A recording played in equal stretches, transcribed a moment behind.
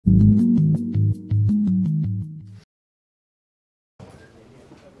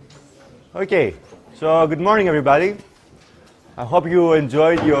Okay, so good morning, everybody. I hope you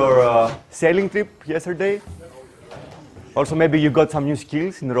enjoyed your sailing trip yesterday. Also, maybe you got some new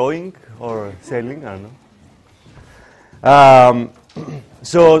skills in rowing or sailing. I don't know.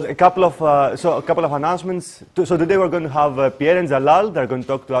 So a couple of announcements. So today we're going to have Pierre and Zalal. They're going to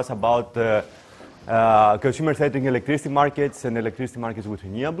talk to us about consumer-centric electricity markets and electricity markets with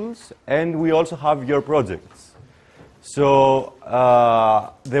renewables. And we also have your projects. So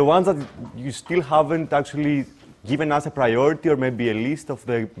the ones that you still haven't actually given us a priority or maybe a list of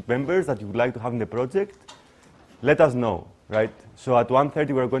the members that you would like to have in the project, let us know, right? So at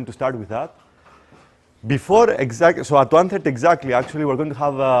 1:30 we're going to start with that. So at 1:30 exactly, actually, we're going to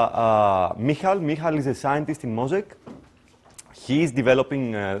have Michal. Michal is a scientist in Mosaic. He is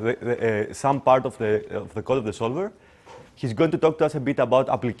developing some part of the code of the solver. He's going to talk to us a bit about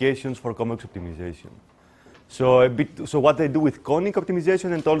applications for convex optimization. So what they do with conic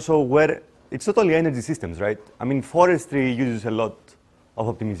optimization and also where it's not only energy systems, right? I mean, forestry uses a lot of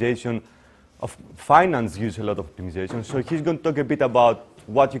optimization. Finance uses a lot of optimization. So he's going to talk a bit about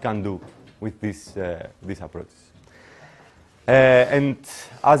what you can do with these approaches. And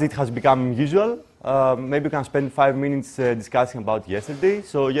as it has become usual, maybe we can spend 5 minutes discussing about yesterday.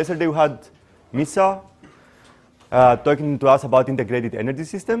 So yesterday we had Misa talking to us about integrated energy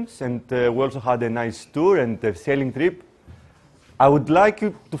systems, and we also had a nice tour and a sailing trip. I would like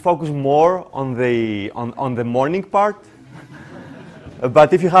you to focus more on the morning part.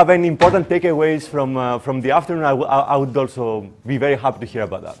 But if you have any important takeaways from the afternoon, I would also be very happy to hear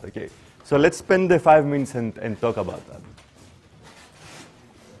about that. Okay. So let's spend the 5 minutes and talk about that.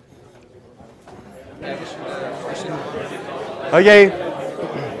 Okay.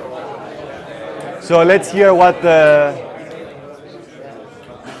 So let's hear what.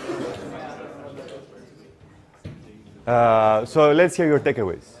 So let's hear your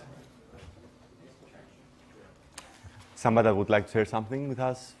takeaways. Somebody that would like to share something with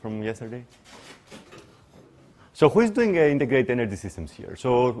us from yesterday? So who is doing integrated energy systems here?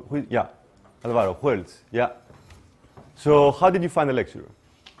 So yeah, Alvaro, who else? Yeah. So how did you find the lecture? It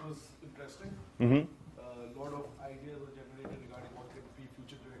was interesting. Mm-hmm. A lot of ideas were generated regarding what could be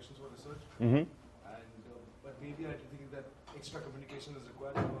future directions for research. Mm-hmm. But maybe I think that extra communication is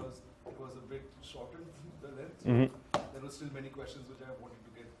required because it was a bit shortened the length. Mm-hmm. There were still many questions which I wanted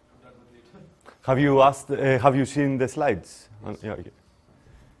to get done with later. Have you seen the slides? Yeah, okay.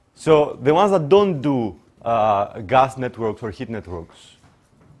 So the ones that don't do gas networks or heat networks,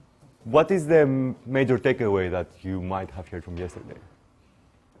 what is the major takeaway that you might have heard from yesterday?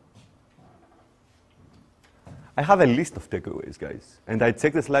 I have a list of takeaways, guys, and I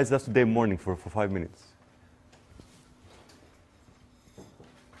checked the slides just today morning for 5 minutes.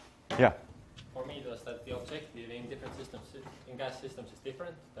 Yeah. For me, it was that the objective in different systems, in gas systems, is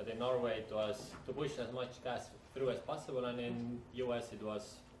different. That in Norway it was to push as much gas through as possible, and in US it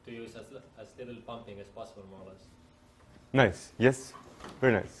was to use as little pumping as possible, more or less. Nice. Yes.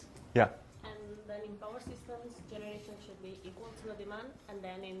 Very nice. Yeah. And then in power systems, generation should be equal to the demand, and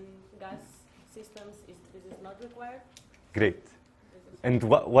then in gas systems, this is not required. Great. And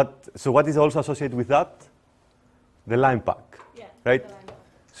what is also associated with that? The line pack. Yeah. Right.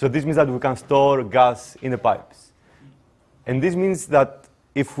 So this means that we can store gas in the pipes, and this means that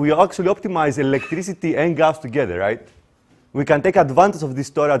if we actually optimize electricity and gas together, right, we can take advantage of this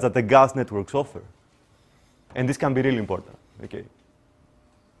storage that the gas networks offer, and this can be really important. Okay.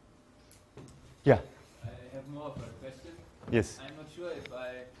 Yeah. I have more of a question. Yes. I'm not sure if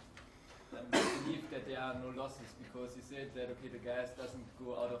I believe that there are no losses, because you said that, okay, the gas doesn't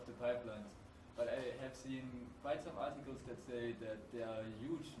go out of the pipelines. But I have seen quite some articles that say that there are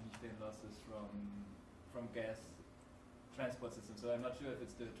huge methane losses from gas transport systems. So I'm not sure if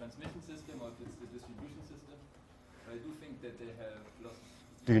it's the transmission system or if it's the distribution system. But I do think that they have losses.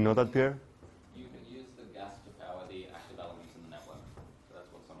 Do you know that, Pierre? You can use the gas to power the active elements in the network. So that's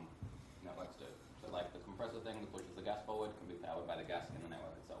what some networks do. So like the compressor thing that pushes the gas forward can be powered by the gas in the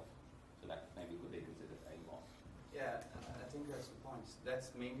network itself. So that maybe would be considered a loss. Yeah, I think that's the point.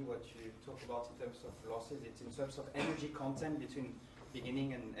 That's mainly what you talk about in terms of losses. It's in terms of energy content between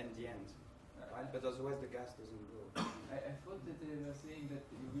beginning and the end. Right? But otherwise the gas doesn't go. I thought that they were saying that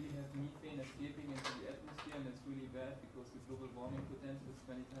you really have methane escaping into the atmosphere, and it's really bad because the global warming potential is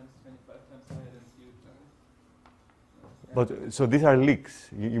 25 times higher than CO2. But so these are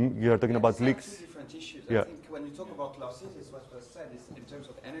leaks. You are talking about leaks. Two different issues. Yeah. I think when you talk about losses, it's what was said. It's in terms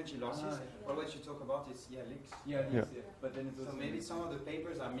of energy losses. But what you talk about is leaks. Yeah, leaks, yeah. But then So maybe some of the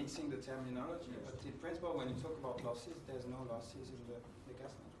papers are mixing the terminology. But in principle, when you talk about losses, there's no losses in the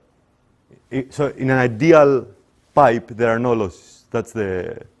gas network. So in an ideal pipe, there are no losses. That's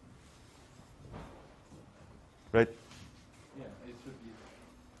the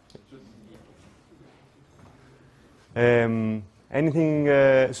Anything?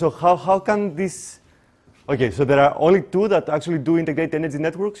 So how can this? Okay, so there are only two that actually do integrate energy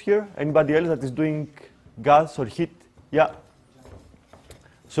networks here. Anybody else that is doing gas or heat? Yeah.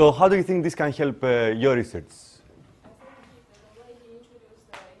 So how do you think this can help your research? The way he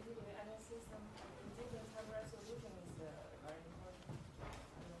introduced the integrated system in different hardware solution is very important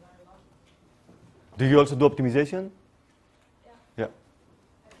and very logical. Do you also do optimization? Yeah. Yeah.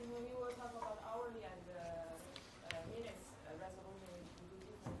 I think when you were talking about hourly and minutes resolution, we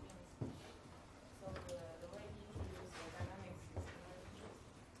do different things. So the way he introduced the dynamics is very interesting.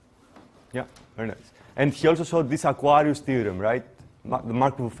 Yeah, very nice. And he also showed this Aquarius theorem, right? The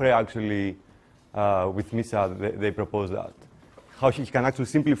Mark Bouffray actually, with Misha, they proposed that. How he can actually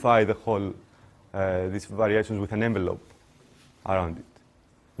simplify the whole, these variations with an envelope around it.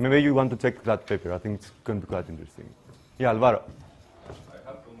 Maybe you want to check that paper. I think it's going to be quite interesting. Yeah, Alvaro. I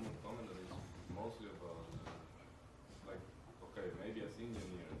have to comment that it's mostly about, like, okay, maybe as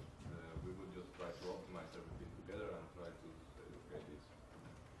engineers, we would just try to optimize everything together and try to say, okay, this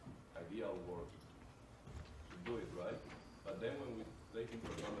ideal work to do it right. But then when we take into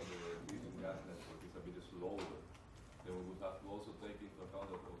account that the existing gas network is a bit slower, then we would have to also take into account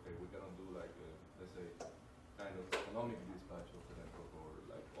that, okay, we cannot do like, let's say, kind of economic dispatch of the network or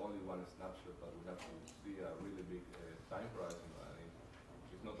like only one snapshot, but we have to see a really big time horizon.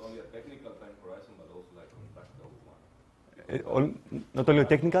 It's not only a technical time horizon, but also like a practical one. Not only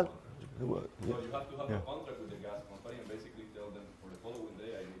technical? So you have to have a contract with the gas company and basically tell them for the following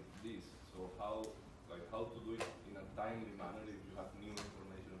day I need this. So how to do it in a timely manner if you have new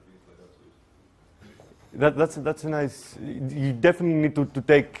information and things like that. So That's a nice. You definitely need to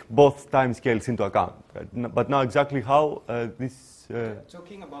take both time scales into account. Right? But now exactly how this.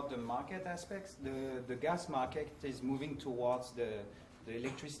 Talking about the market aspects, the gas market is moving towards the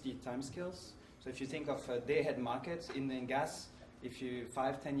electricity timescales. So if you think of day-ahead markets in gas, if you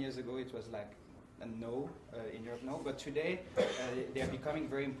 5-10 years ago it was like a no in Europe, no. But today they are becoming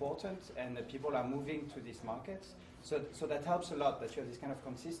very important, and people are moving to these markets. So that helps a lot that you have this kind of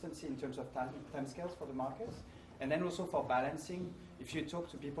consistency in terms of timescales for the markets. And then also for balancing, if you talk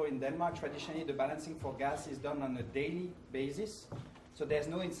to people in Denmark, traditionally the balancing for gas is done on a daily basis. So there's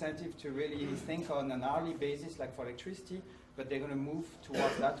no incentive to really think on an hourly basis like for electricity, but they're going to move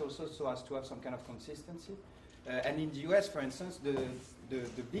towards that also so as to have some kind of consistency. And in the US, for instance,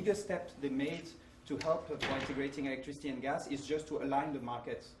 the biggest step they made to help for integrating electricity and gas is just to align the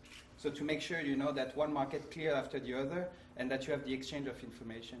markets. So to make sure you know that one market clear after the other and that you have the exchange of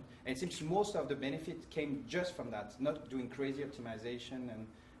information. And it seems most of the benefit came just from that, not doing crazy optimization and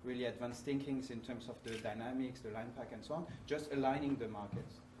really advanced thinkings in terms of the dynamics, the line pack and so on, just aligning the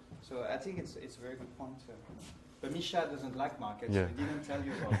markets. So I think it's a very good point. But Misha doesn't like markets, so he didn't tell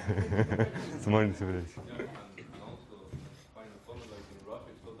you about it. It's more in civilization. Yeah, and also final comment, like in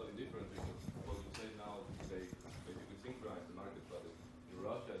Russia it's totally different because what you say now, they basically synchronize the market, but in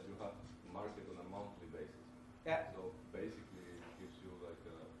Russia you have market on a monthly basis. Yeah. So basically it gives you like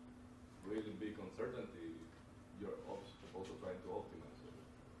a really big uncertainty. You're also trying to optimize it.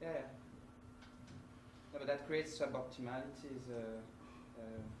 Yeah. No, but that creates suboptimalities.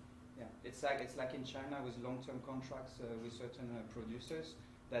 Yeah, it's like in China with long-term contracts with certain producers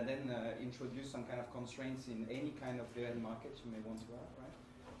that then introduce some kind of constraints in any kind of day-ahead market you may want to have, right?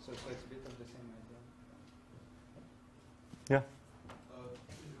 So it's a bit of the same idea. Yeah.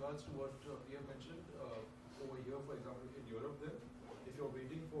 In regards to what Pierre mentioned, over here, for example, in Europe, then, if you're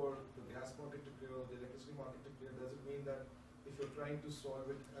waiting for the gas market to clear or the electricity market to clear, does it mean that if you're trying to solve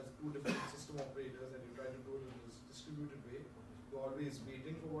it as two different system operators and you try to do it in this distributed way, you're always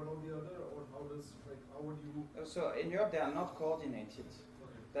waiting for one or the other, or how would you? So in Europe, they are not coordinated.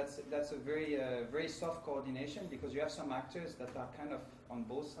 Okay. That's a very soft coordination because you have some actors that are kind of on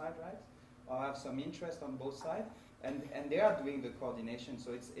both sides, right? Or have some interest on both sides, and they are doing the coordination.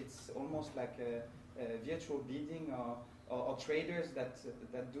 So it's almost like a virtual bidding or traders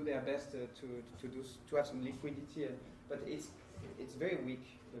that do their best to have some liquidity, but it's very weak,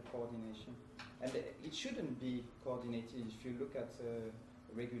 the coordination. And it shouldn't be coordinated if you look at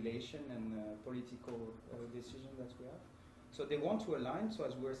regulation and political decision that we have. So they want to align. So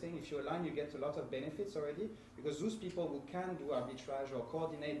as we were saying, if you align, you get a lot of benefits already because those people who can do arbitrage or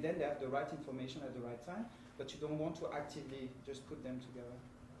coordinate, then they have the right information at the right time. But you don't want to actively just put them together.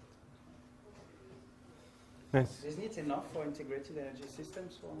 Nice. Isn't it enough for integrated energy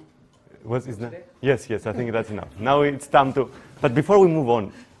systems? That? Yes, I think that's enough. Now it's time to. But before we move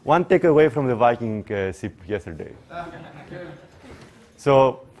on, one takeaway from the Viking ship yesterday.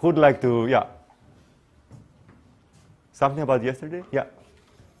 So, who'd like to, something about yesterday? Yeah.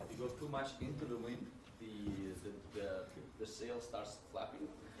 You go too much into the wind, the Flapping.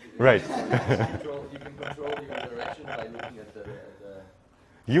 Right. You can control your direction by looking at the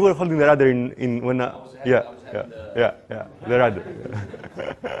You were holding the rudder in when I was having the rudder.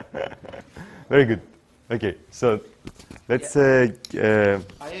 Very good. Okay, so let's yeah, you have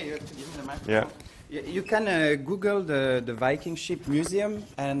to give me the microphone. yeah. You can Google the Viking ship museum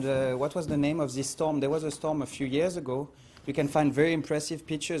and what was the name of this storm? There was a storm a few years ago. You can find very impressive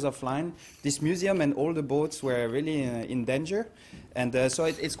pictures offline. This museum and all the boats were really in danger. And so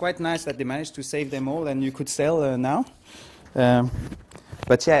it's quite nice that they managed to save them all and you could sail now.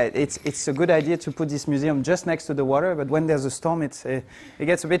 But yeah, it's a good idea to put this museum just next to the water, but when there's a storm, it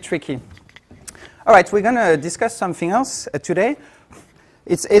gets a bit tricky. All right, we're going to discuss something else today.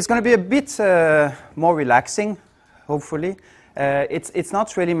 It's going to be a bit more relaxing, hopefully. It's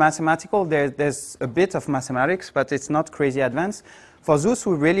not really mathematical. There's a bit of mathematics, but it's not crazy advanced. For those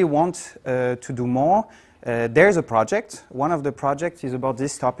who really want to do more, there's a project. One of the projects is about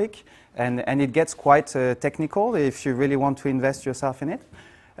this topic, and it gets quite technical if you really want to invest yourself in it.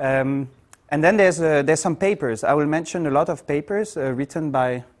 And then there's some papers. I will mention a lot of papers written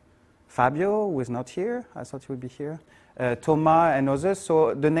by Fabio, who is not here. I thought he would be here. Thomas and others.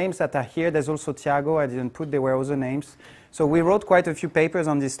 So the names that are here, there's also Thiago. I didn't put, there were other names. So we wrote quite a few papers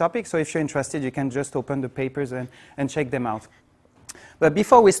on this topic. So if you're interested, you can just open the papers and check them out. But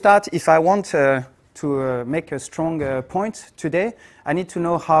before we start, if I want to make a strong point today, I need to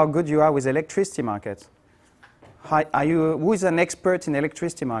know how good you are with electricity market. Who is an expert in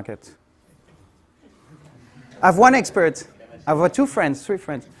electricity market? I have one expert. I have two friends, three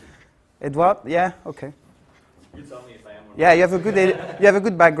friends. Edward, yeah, okay. You tell me if I am. Yeah, you have a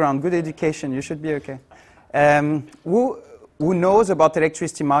good background, good education. You should be okay. Who knows about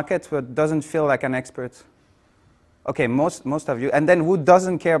electricity market but doesn't feel like an expert? Okay, most of you. And then who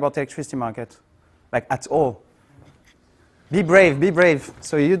doesn't care about electricity market, like at all? Be brave, be brave.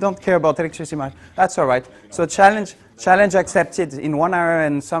 So you don't care about electricity market. That's all right. So challenge accepted. In 1 hour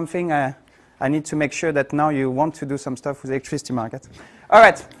and something, I need to make sure that now you want to do some stuff with electricity market. All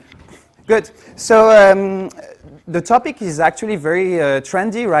right. Good. So the topic is actually very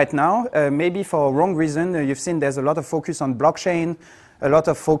trendy right now, maybe for a wrong reason. You've seen there's a lot of focus on blockchain, a lot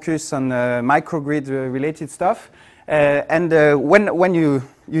of focus on microgrid-related stuff. And when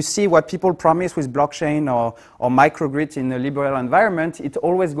you see what people promise with blockchain or microgrid in a liberal environment, it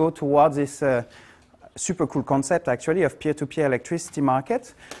always goes towards this super cool concept, actually, of peer-to-peer electricity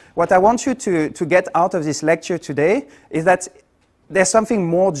market. What I want you to get out of this lecture today is that there's something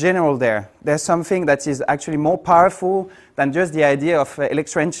more general there. There's something that is actually more powerful than just the idea of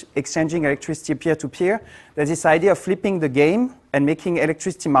exchanging electricity peer-to-peer. There's this idea of flipping the game and making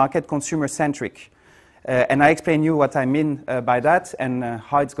electricity market consumer-centric. And I explain you what I mean by that and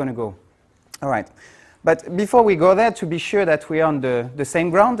how it's going to go. All right. But before we go there, to be sure that we're on the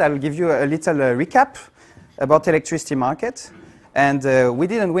same ground, I'll give you a little recap about electricity market. And we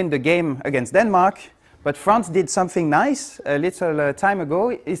didn't win the game against Denmark. But France did something nice a little time ago.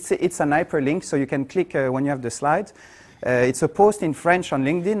 It's an hyperlink, so you can click when you have the slide. It's a post in French on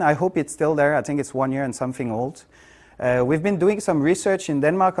LinkedIn. I hope it's still there. I think it's 1 year and something old. We've been doing some research in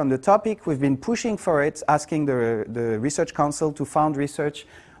Denmark on the topic. We've been pushing for it, asking the Research Council to fund research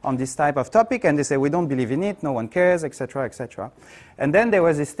on this type of topic. And they say, we don't believe in it, no one cares, etc., etc. And then there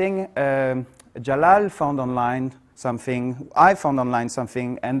was this thing, Jalal found online something, I found online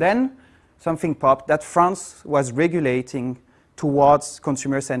something, and then something popped that France was regulating towards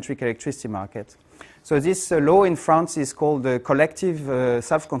consumer-centric electricity market. So this law in France is called collective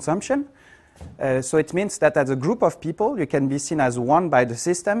self-consumption. So it means that as a group of people, you can be seen as one by the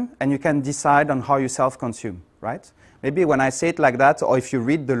system, and you can decide on how you self-consume, right? Maybe when I say it like that, or if you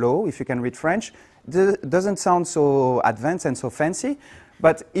read the law, if you can read French, it doesn't sound so advanced and so fancy.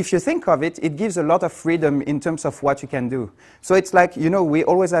 But if you think of it, it gives a lot of freedom in terms of what you can do. So it's like, you know, we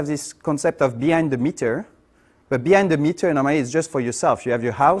always have this concept of behind the meter. But behind the meter, normally, is just for yourself. You have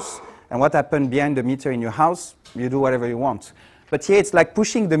your house, and what happens behind the meter in your house, you do whatever you want. But here, it's like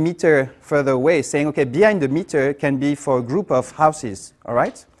pushing the meter further away, saying, OK, behind the meter can be for a group of houses, all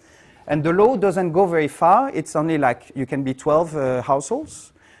right? And the law doesn't go very far. It's only like you can be 12 households.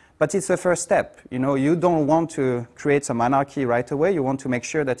 But it's a first step. You know, you don't want to create some anarchy right away. You want to make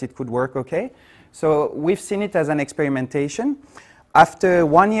sure that it could work okay. So we've seen it as an experimentation. After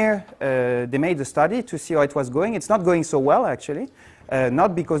 1 year, they made a study to see how it was going. It's not going so well, actually.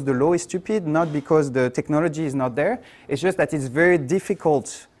 Not because the law is stupid, not because the technology is not there. It's just that it's very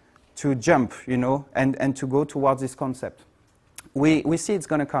difficult to jump, you know, and to go towards this concept. We see it's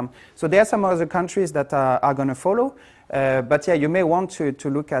going to come. So there are some other countries that are going to follow. But yeah, you may want to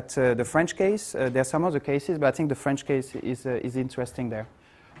look at the French case. There are some other cases, but I think the French case is interesting there.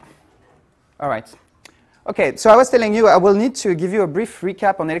 All right. Okay, so I was telling you I will need to give you a brief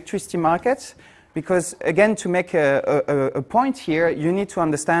recap on electricity markets because, again, to make a point here, you need to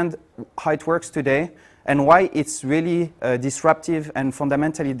understand how it works today and why it's really disruptive and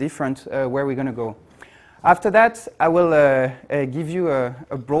fundamentally different where we're going to go. After that, I will give you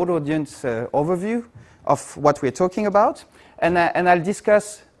a broad audience overview of what we're talking about, and I'll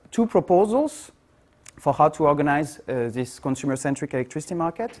discuss two proposals for how to organize this consumer-centric electricity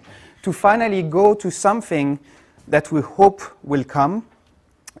market, to finally go to something that we hope will come.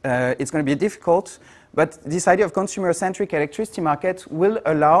 It's going to be difficult, but this idea of consumer-centric electricity market will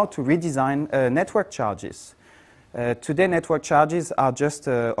allow to redesign network charges. Today, network charges are just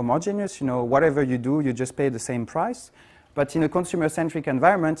homogeneous. You know, whatever you do, you just pay the same price. But in a consumer-centric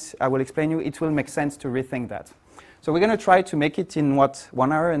environment, I will explain you, it will make sense to rethink that. So we're going to try to make it in,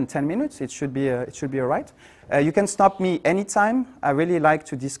 1 hour and 10 minutes. It should be all right. You can stop me anytime. I really like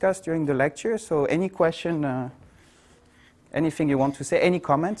to discuss during the lecture. So any question, anything you want to say, any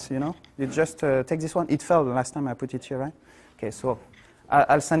comments, you know, you just take this one. It fell the last time I put it here, right? Okay, so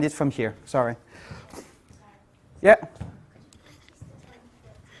I'll send it from here. Sorry. Yeah.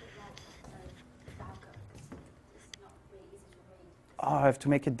 Oh, I have to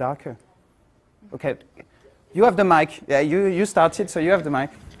make it darker. Okay. You have the mic. Yeah, you started, so you have the mic.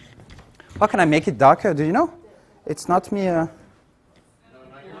 How can I make it darker? Do you know? It's not me.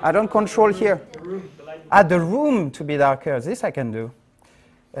 I don't control here. The room to be darker. This I can do.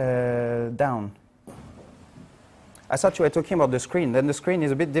 Down. I thought you were talking about the screen. Then the screen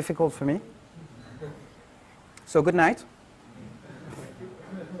is a bit difficult for me. So good night.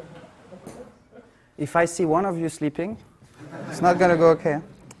 If I see one of you sleeping, it's not going to go okay.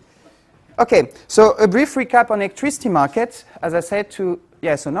 Okay, so a brief recap on electricity market. As I said, so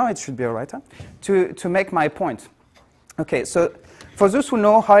now it should be all right, huh? To make my point. Okay, so for those who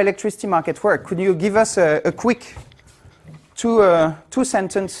know how electricity market work, could you give us a quick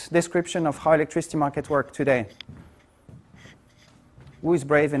two-sentence description of how electricity market work today? Who is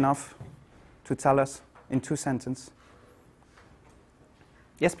brave enough to tell us in 2 sentences?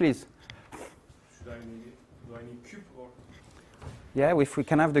 Yes, please. Do I need cube or? Yeah, if we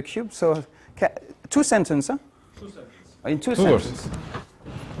can have the cube. So 2 sentences, huh? 2 sentences. In 2 sentences.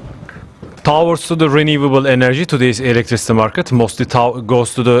 Towards to the renewable energy, today's electricity market mostly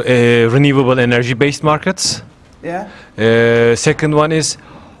goes to the renewable energy based markets. Yeah. Second one is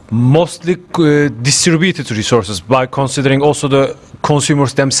mostly distributed resources by considering also the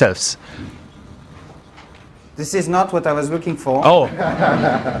consumers themselves. This is not what I was looking for. Oh.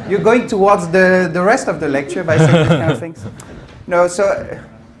 You're going towards the rest of the lecture by saying these kind of things. No, so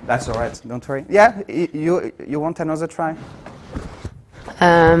that's all right. Don't worry. Yeah, you want another try?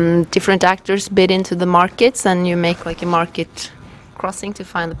 Different actors bid into the markets, and you make like a market crossing to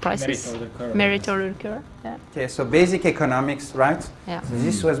find the prices. Merit order curve. Yeah. Okay, so basic economics, right? Yeah. So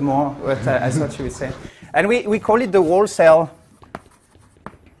this was more what I thought you would say. And we call it the wholesale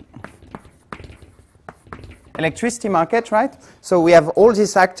electricity market, right? So we have all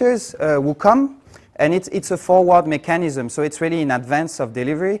these actors who come, and it's a forward mechanism. So it's really in advance of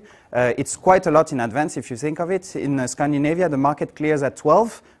delivery. It's quite a lot in advance if you think of it. In Scandinavia, the market clears at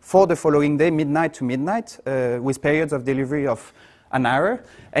 12 for the following day, midnight to midnight, with periods of delivery of an hour.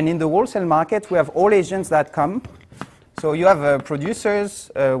 And in the wholesale market, we have all agents that come. So you have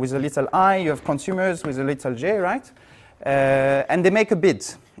producers with a little I, you have consumers with a little j, right? And they make a bid.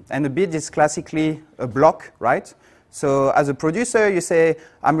 And the bid is classically a block, right? So as a producer, you say,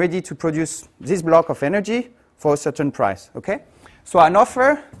 I'm ready to produce this block of energy for a certain price, okay? So an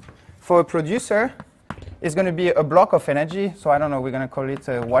offer for a producer is going to be a block of energy. So I don't know, we're going to call it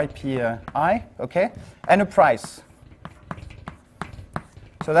YPI, okay? And a price.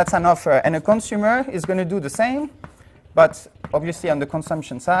 So that's an offer. And a consumer is going to do the same, but obviously on the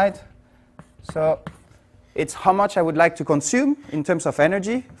consumption side. So it's how much I would like to consume in terms of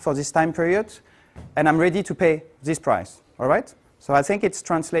energy for this time period, and I'm ready to pay this price, all right? So I think it's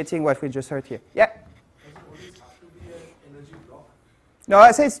translating what we just heard here. Yeah? Does it always have to be an energy block? No,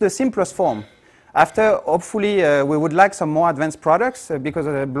 I say it's the simplest form. After, hopefully, we would like some more advanced products because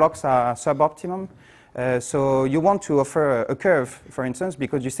the blocks are suboptimum. So you want to offer a curve, for instance,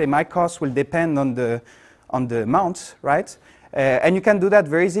 because you say my cost will depend on the amount, right? And you can do that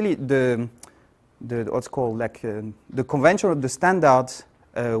very easily. What's called like the conventional, the standard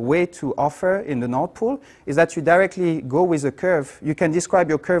way to offer in the Nord Pool is that you directly go with a curve. You can describe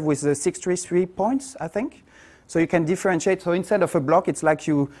your curve with 633 points, I think. So you can differentiate. So instead of a block, it's like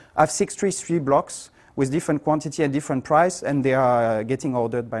you have 633 blocks with different quantity and different price, and they are getting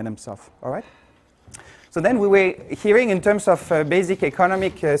ordered by themselves. All right? So then we were hearing in terms of basic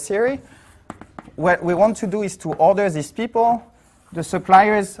economic theory, what we want to do is to order these people. The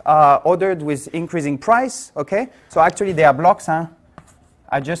suppliers are ordered with increasing price, okay? So actually they are blocks, huh?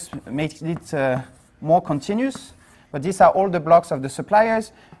 I just made it more continuous, but these are all the blocks of the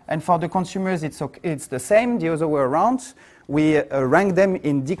suppliers, and for the consumers it's the same, the other way around. We rank them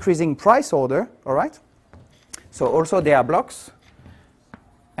in decreasing price order, all right? So also they are blocks.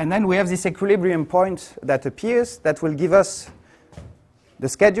 And then we have this equilibrium point that appears that will give us the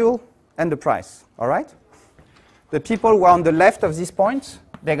schedule and the price, all right? The people who are on the left of this point,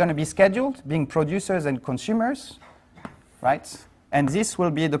 they're going to be scheduled, being producers and consumers, right? And this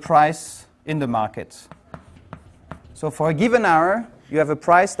will be the price in the market. So for a given hour, you have a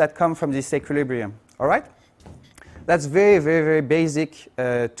price that comes from this equilibrium, all right? That's very, very, very basic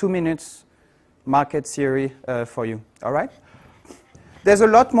 2 minutes market theory for you, all right? There's a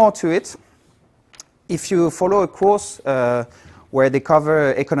lot more to it. If you follow a course where they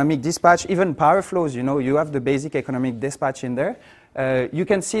cover economic dispatch, even power flows, you know, you have the basic economic dispatch in there. You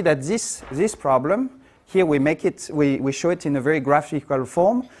can see that this problem, here we show it in a very graphical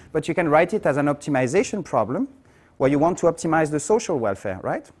form, but you can write it as an optimization problem where you want to optimize the social welfare,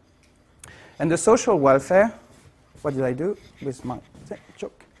 right? And the social welfare, what did I do with my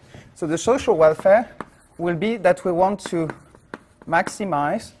joke? So the social welfare will be that we want to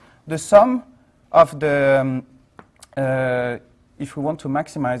maximize the sum of the, if we want to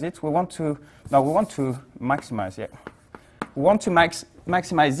maximize it, we want to maximize, yeah. We want to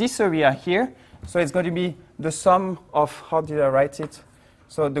maximize this area here, so it's going to be the sum of, how did I write it?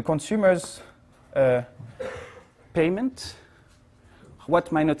 So the consumer's payment.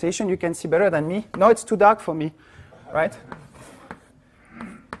 What my notation? You can see better than me. No, it's too dark for me, right?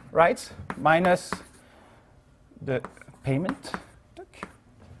 Right? Minus the payment.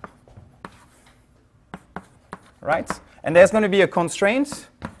 Right? And there's going to be a constraint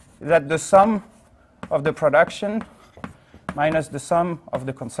that the sum of the production minus the sum of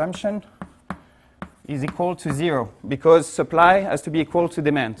the consumption is equal to 0, because supply has to be equal to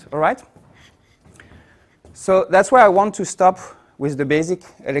demand, all right? So that's where I want to stop with the basic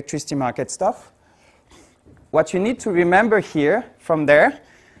electricity market stuff. What you need to remember here from there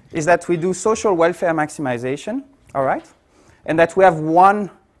is that we do social welfare maximization, all right? And that we have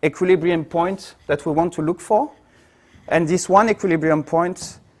one equilibrium point that we want to look for. And this one equilibrium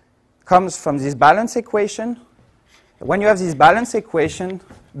point comes from this balance equation. When you have this balance equation,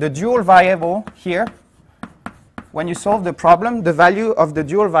 the dual variable here, when you solve the problem, the value of the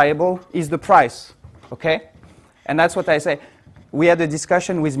dual variable is the price, okay? And that's what I say. We had a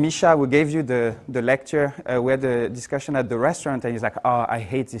discussion with Misha, who gave you the lecture. We had a discussion at the restaurant, and he's like, oh, I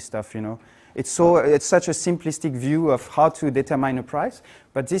hate this stuff, you know. It's such a simplistic view of how to determine a price,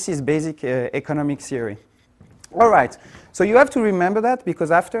 but this is basic economic theory. All right, so you have to remember that,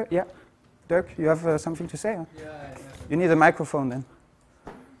 because after, yeah, Dirk, you have something to say? Huh? Yeah, I have. You need a microphone then.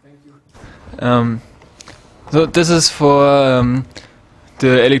 Thank you. So this is for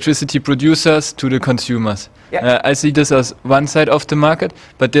the electricity producers to the consumers. Yeah. I see this as one side of the market,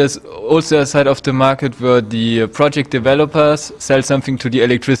 but there's also a side of the market where the project developers sell something to the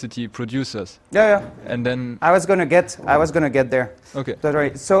electricity producers. Yeah. And then I was gonna get there. Okay. Don't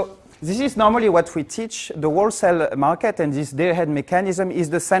worry. So this is normally what we teach. The wholesale market and this day-ahead mechanism is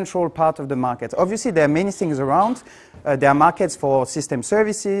the central part of the market. Obviously, there are many things around. There are markets for system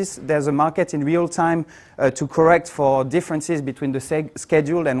services. There's a market in real time to correct for differences between the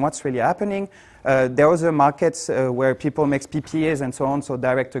schedule and what's really happening. There are other markets where people make PPAs and so on, so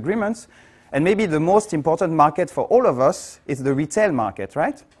direct agreements. And maybe the most important market for all of us is the retail market,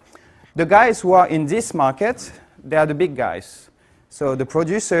 right? The guys who are in this market, they are the big guys. So the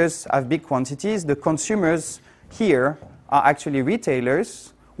producers have big quantities. The consumers here are actually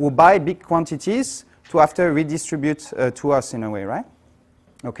retailers who buy big quantities to after redistribute to us in a way, right?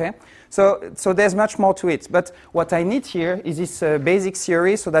 Okay? So there's much more to it. But what I need here is this basic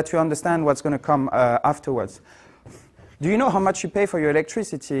theory so that you understand what's going to come afterwards. Do you know how much you pay for your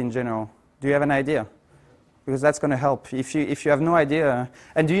electricity in general? Do you have an idea? Because that's going to help. If you have no idea.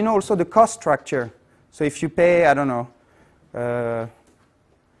 And do you know also the cost structure? So if you pay, I don't know,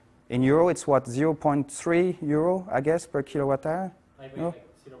 in euro, it's what, 0.3 euro, I guess, per kilowatt hour? I pay No? like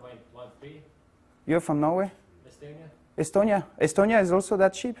 0.13. You're from Norway? Estonia. Estonia is also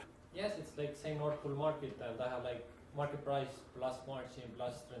that cheap? Yes, it's like same Nord Pool market, and I have like market price plus margin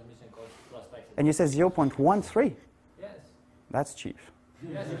plus transmission cost plus taxes. And you said 0.13? Yes. That's cheap.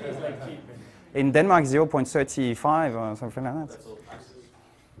 Yes, it is like cheap. In Denmark, 0.35 or something like that. That's all taxes.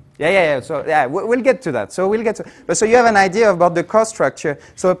 Yeah. So yeah, we'll get to that. So we'll get to. But so you have an idea about the cost structure.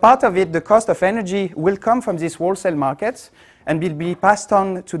 So a part of it, the cost of energy, will come from these wholesale markets and will be passed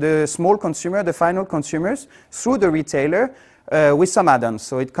on to the small consumer, the final consumers, through the retailer with some add-ons.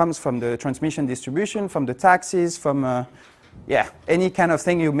 So it comes from the transmission distribution, from the taxes, from any kind of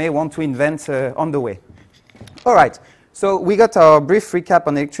thing you may want to invent on the way. All right. So we got our brief recap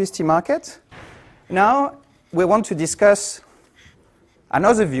on the electricity market. Now we want to discuss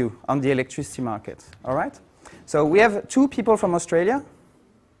another view on the electricity market, all right? So we have 2 people from Australia,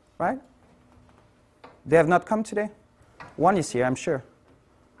 right? They have not come today. One is here, I'm sure.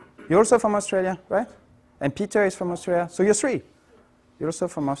 You're also from Australia, right? And Peter is from Australia. So you're 3. You're also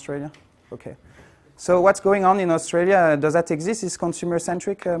from Australia. Okay. So what's going on in Australia? Does that exist, this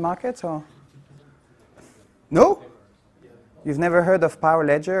consumer-centric market? Or? No? You've never heard of Power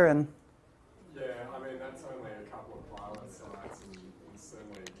Ledger and...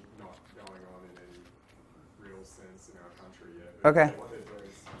 Okay.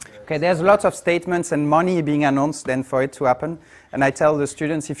 Okay, there's lots of statements and money being announced then for it to happen. And I tell the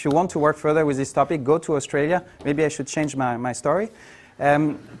students, if you want to work further with this topic, go to Australia. Maybe I should change my story.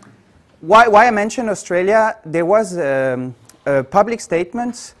 Why I mentioned Australia, there was a public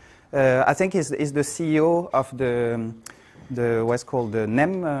statement. I think is the CEO of the what's called the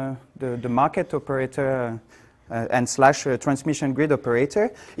NEM, the market operator and slash transmission grid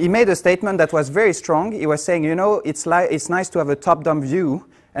operator. He made a statement that was very strong. He was saying, you know, it's nice to have a top-down view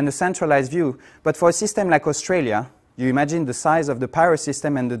and a centralized view, but for a system like Australia, you imagine the size of the power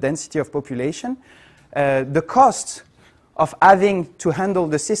system and the density of population, the cost of having to handle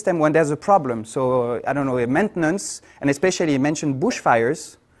the system when there's a problem, so I don't know, maintenance, and especially he mentioned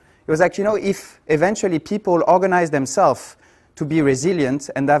bushfires. It was like, you know, if eventually people organize themselves to be resilient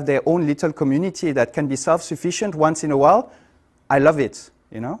and have their own little community that can be self-sufficient once in a while, I love it,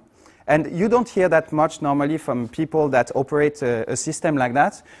 you know. And you don't hear that much normally from people that operate a system like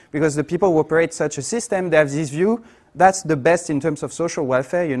that, because the people who operate such a system, they have this view, that's the best in terms of social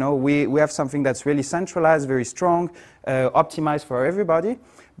welfare, you know. We have something that's really centralized, very strong, optimized for everybody.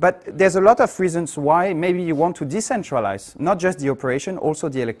 But there's a lot of reasons why maybe you want to decentralize, not just the operation, also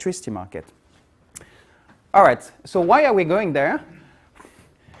the electricity market. All right, so why are we going there?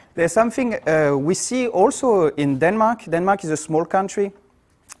 There's something we see also in Denmark. Denmark is a small country.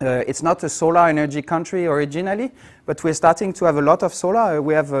 It's not a solar energy country originally, but we're starting to have a lot of solar.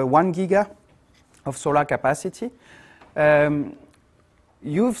 We have 1 giga of solar capacity.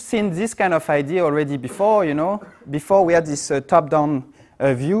 You've seen this kind of idea already before, you know. Before we had this top-down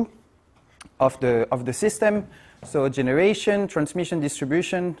view of the system. So generation, transmission,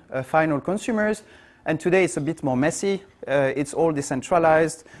 distribution, final consumers. And today it's a bit more messy. It's all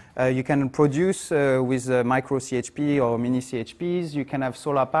decentralized. You can produce with micro CHP or mini CHPs. You can have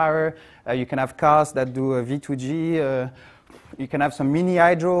solar power. You can have cars that do V2G. You can have some mini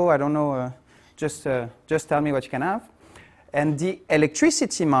hydro. I don't know. Just tell me what you can have. And the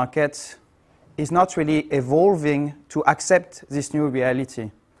electricity market is not really evolving to accept this new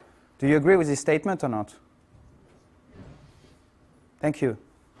reality. Do you agree with this statement or not? Thank you.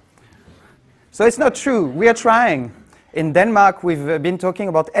 So it's not true. We are trying. In Denmark, we've been talking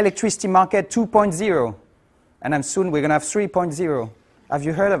about electricity market 2.0. And then soon we're going to have 3.0. Have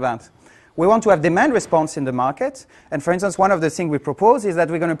you heard of that? We want to have demand response in the market. And for instance, one of the things we propose is that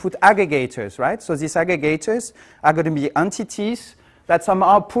we're going to put aggregators, right? So these aggregators are going to be entities that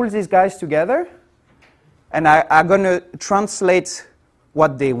somehow pull these guys together and are going to translate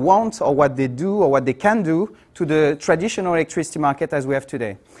what they want or what they do or what they can do to the traditional electricity market as we have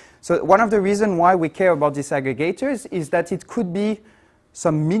today. So one of the reasons why we care about these aggregators is that it could be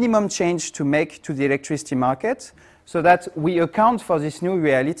some minimum change to make to the electricity market so that we account for this new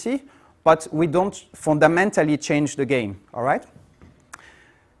reality, but we don't fundamentally change the game, all right?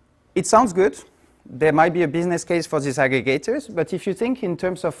 It sounds good. There might be a business case for these aggregators, but if you think in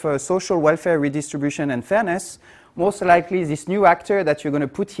terms of social welfare, redistribution, and fairness, most likely this new actor that you're going to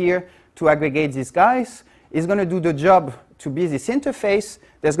put here to aggregate these guys is going to do the job to be this interface.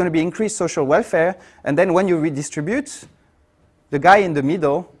 There's going to be increased social welfare, and then when you redistribute, the guy in the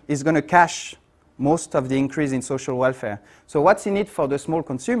middle is going to cash most of the increase in social welfare. So what's in it for the small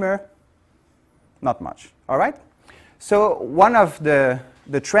consumer? Not much, all right? So one of the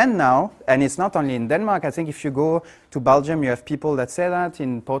trend now, and it's not only in Denmark, I think if you go to Belgium, you have people that say that,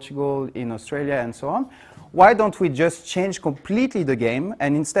 in Portugal, in Australia, and so on. Why don't we just change completely the game,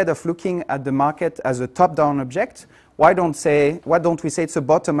 and instead of looking at the market as a top-down object, why don't we say it's a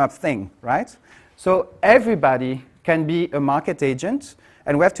bottom-up thing, right? So everybody can be a market agent,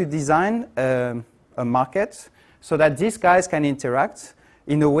 and we have to design a market so that these guys can interact,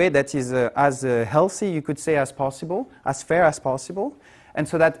 in a way that is as healthy, you could say, as possible, as fair as possible, and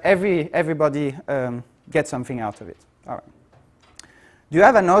so that everybody gets something out of it. All right. Do you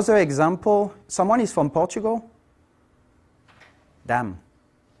have another example? Someone is from Portugal? Damn.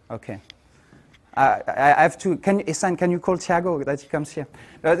 Okay. I have to. Isan, can you call Thiago that he comes here?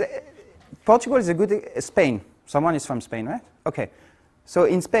 Portugal is a good. Spain. Someone is from Spain, right? Okay. So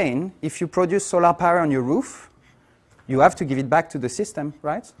in Spain, if you produce solar power on your roof, you have to give it back to the system,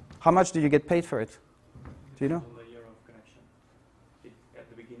 right? How much do you get paid for it? Do you know? The year of connection. At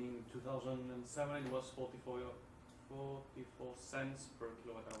the beginning, 2007, it was 44 cents per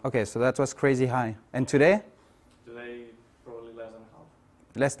kilowatt hour. Okay, so that was crazy high. And today? Today, probably less than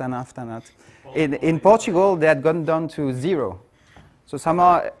half. Less than half than that. In Portugal, they had gone down to 0. So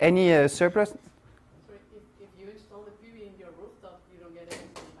somehow, any surplus? So if you install the PV in your rooftop, you don't get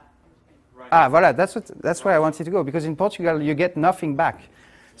anything back from Spain. Right. Ah, voilà, that's where I wanted to go, because in Portugal, you get nothing back.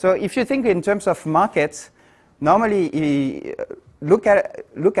 So if you think in terms of markets, normally look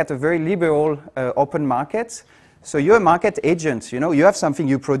at a very liberal open market. So you're a market agent, you know, you have something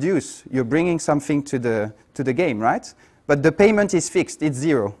you produce, you're bringing something to the game, right? But the payment is fixed, it's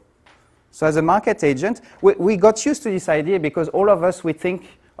 0. So as a market agent, we got used to this idea because all of us, we think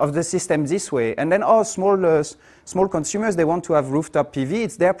of the system this way. And then, small consumers, they want to have rooftop PV,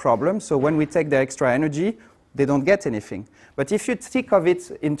 it's their problem. So when we take their extra energy, they don't get anything. But if you think of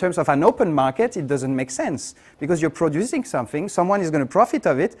it in terms of an open market, it doesn't make sense. Because you're producing something, someone is going to profit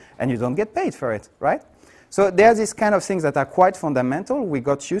of it, and you don't get paid for it, right? So there are these kind of things that are quite fundamental. We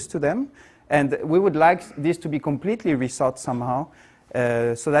got used to them. And we would like this to be completely rethought somehow,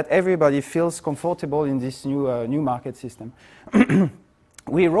 so that everybody feels comfortable in this new market system.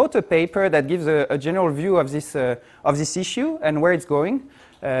 We wrote a paper that gives a general view of this issue and where it's going.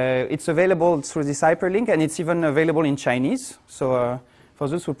 It's available through this hyperlink, and it's even available in Chinese. So for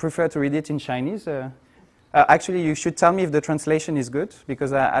those who prefer to read it in Chinese, actually you should tell me if the translation is good,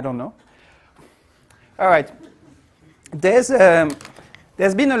 because I don't know. All right.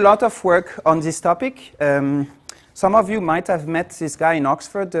 There's been a lot of work on this topic. Some of you might have met this guy in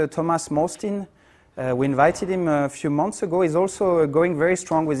Oxford, Thomas Mostyn. We invited him a few months ago. He's also going very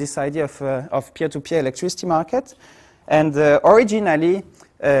strong with this idea of peer-to-peer electricity market. And originally,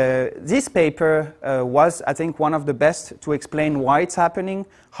 this paper was, I think, one of the best to explain why it's happening,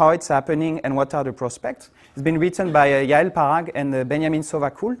 how it's happening, and what are the prospects. It's been written by Yael Parag and Benjamin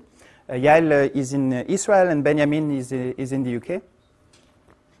Sovakul. Yael is in Israel, and Benjamin is in the UK.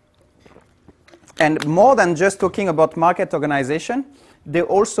 And more than just talking about market organization, they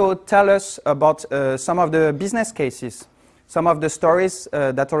also tell us about some of the business cases, some of the stories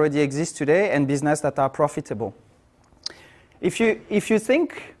that already exist today and business that are profitable. If you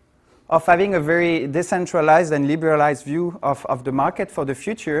think of having a very decentralized and liberalized view of the market for the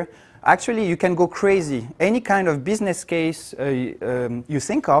future, actually you can go crazy. Any kind of business case you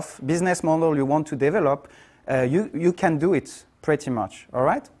think of, business model you want to develop, you can do it pretty much, all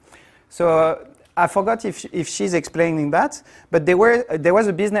right? So I forgot if she's explaining that, but there was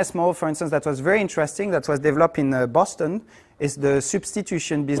a business model, for instance, that was very interesting, that was developed in Boston. It's the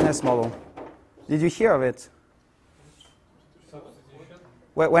substitution business model. Did you hear of it?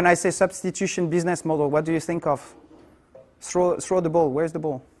 When I say substitution business model, what do you think of? Throw the ball. Where's the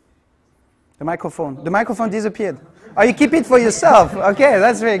ball? The microphone. The microphone disappeared. Oh, you keep it for yourself. Okay,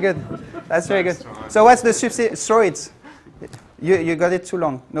 that's very good. That's very good. So what's the substitution? Throw it. You got it too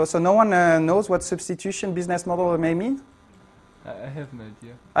long. No, so no one knows what substitution business model may mean? I have an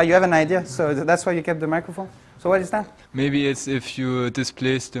idea. Ah, you have an idea? So that's why you kept the microphone? So what is that? Maybe it's if you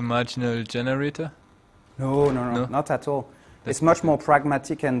displace the marginal generator? No, not at all. It's much more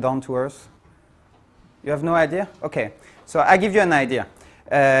pragmatic and down to earth. You have no idea? Okay. So I give you an idea.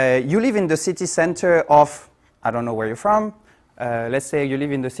 You live in the city center of, I don't know where you're from. Let's say you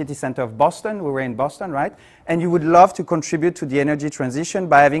live in the city center of Boston. We were in Boston, right? And you would love to contribute to the energy transition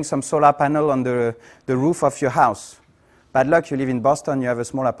by having some solar panel on the roof of your house. Bad luck, you live in Boston, you have a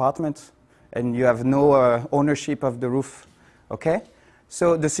small apartment, and you have no ownership of the roof, okay?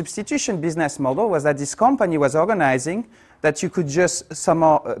 So the substitution business model was that this company was organizing that you could just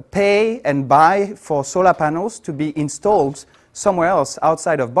somehow pay and buy for solar panels to be installed somewhere else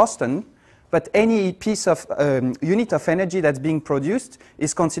outside of Boston, but any piece of unit of energy that's being produced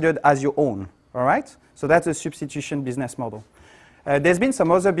is considered as your own, all right? So that's a substitution business model. There's been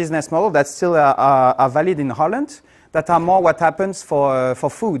some other business models that still are valid in Holland that are more what happens for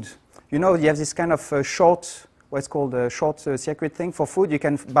food. You know, you have this kind of short, what's called a short circuit thing for food. You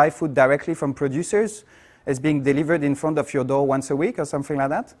can buy food directly from producers. It's being delivered in front of your door once a week or something like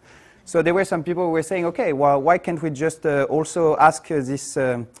that. So there were some people who were saying, okay, well, why can't we just also ask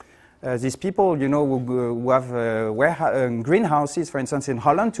these people, you know, who have greenhouses, for instance, in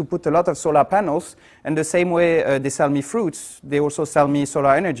Holland, to put a lot of solar panels, and the same way they sell me fruits, they also sell me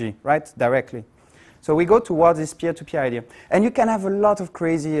solar energy, right, directly. So we go towards this peer-to-peer idea. And you can have a lot of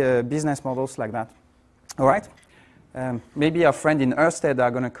crazy business models like that, all right? Maybe our friend in Ørsted are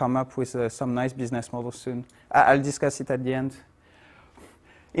going to come up with some nice business models soon. I'll discuss it at the end.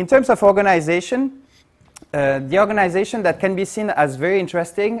 In terms of organization, the organization that can be seen as very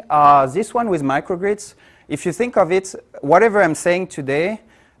interesting are this one with microgrids. If you think of it, whatever I'm saying today,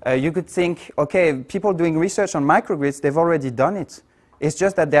 you could think, okay, people doing research on microgrids, they've already done it. It's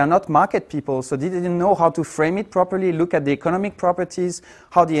just that they are not market people, so they didn't know how to frame it properly, look at the economic properties,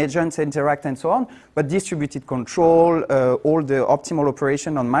 how the agents interact and so on. But distributed control, all the optimal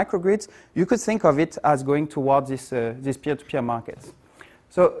operation on microgrids, you could think of it as going towards this peer-to-peer markets.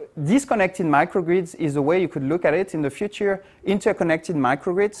 So disconnected microgrids is a way you could look at it in the future. Interconnected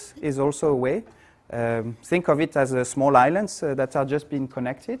microgrids is also a way. Think of it as small islands that are just being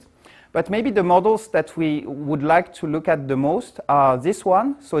connected. But maybe the models that we would like to look at the most are this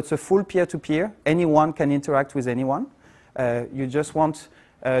one. So it's a full peer-to-peer. Anyone can interact with anyone. You just want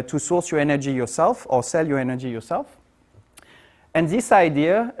to source your energy yourself or sell your energy yourself. And this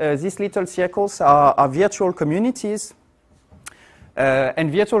idea, these little circles are virtual communities.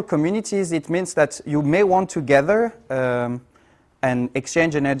 And virtual communities, it means that you may want to gather and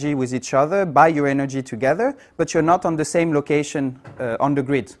exchange energy with each other, buy your energy together, but you're not on the same location on the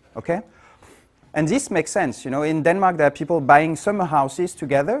grid, okay? And this makes sense, you know. In Denmark, there are people buying summer houses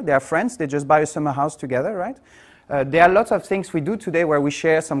together. They are friends, they just buy a summer house together, right? There are lots of things we do today where we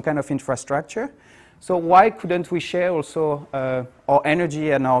share some kind of infrastructure. So why couldn't we share also our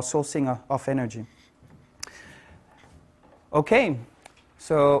energy and our sourcing of energy? Okay,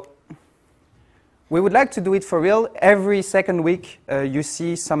 so we would like to do it for real. Every second week you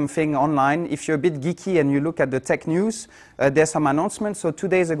see something online. If you're a bit geeky and you look at the tech news, there's some announcements. So 2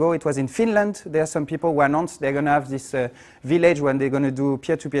 days ago it was in Finland. There are some people who announced they're going to have this village when they're going to do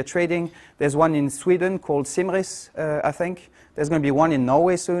peer-to-peer trading. There's one in Sweden called Simris, I think. There's going to be one in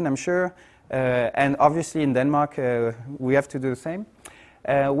Norway soon, I'm sure. And obviously in Denmark we have to do the same.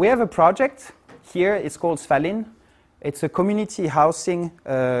 We have a project here. It's called Svalin. It's a community housing.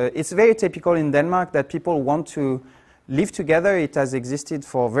 It's very typical in Denmark that people want to live together. It has existed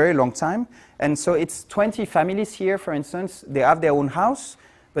for a very long time. And so it's 20 families here, for instance. They have their own house,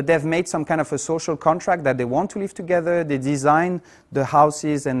 but they've made some kind of a social contract that they want to live together. They design the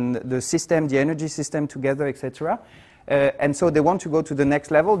houses and the system, the energy system together, etc. And so they want to go to the next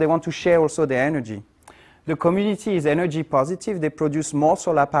level. They want to share also their energy. The community is energy positive. They produce more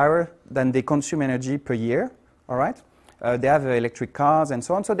solar power than they consume energy per year, all right? They have electric cars and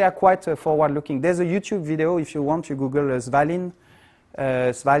so on, so they are quite forward-looking. There's a YouTube video if you want to Google Svalin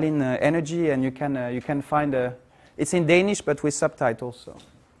energy, and you can find it's in Danish but with subtitles. So,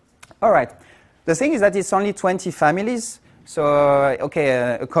 all right. The thing is that it's only 20 families. So,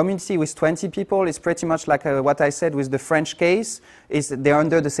 okay, a community with 20 people is pretty much like what I said with the French case. They're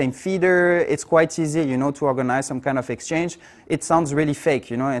under the same feeder. It's quite easy, you know, to organize some kind of exchange. It sounds really fake,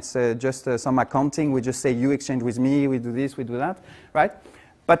 you know. It's just some accounting. We just say you exchange with me, we do this, we do that, right?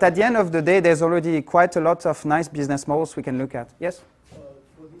 But at the end of the day, there's already quite a lot of nice business models we can look at. Yes?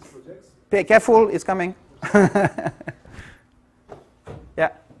 For these projects? Be careful, it's coming.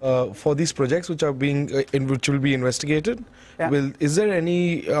 Yeah. For these projects which are being which will be investigated, yeah. Is there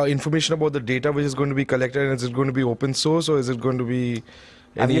any information about the data which is going to be collected, and is it going to be open source, or is it going to be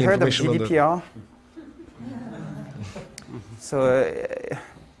any information? Have you heard of GDPR? So,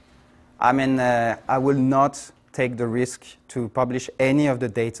 I mean, I will not take the risk to publish any of the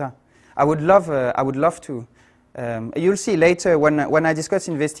data. I would love to. You'll see later when I discuss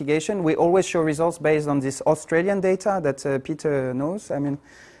investigation, we always show results based on this Australian data that Peter knows. I mean,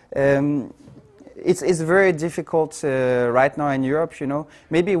 it's very difficult right now in Europe, you know.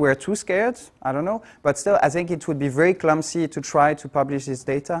 Maybe we're too scared, I don't know. But still, I think it would be very clumsy to try to publish this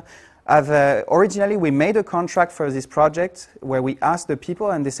data. Originally, we made a contract for this project where we asked the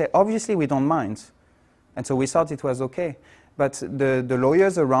people, and they say, obviously, we don't mind. And so we thought it was okay. But the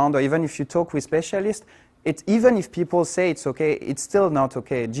lawyers around, or even if you talk with specialists, even if people say it's okay, it's still not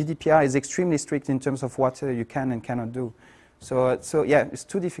okay. GDPR is extremely strict in terms of what you can and cannot do. So yeah, it's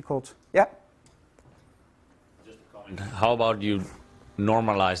too difficult. Yeah? Just a comment. How about you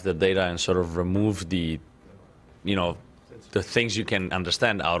normalize the data and sort of remove the, you know, the things you can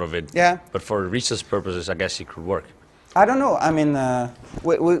understand out of it? Yeah. But for research purposes, I guess it could work. I don't know. I mean,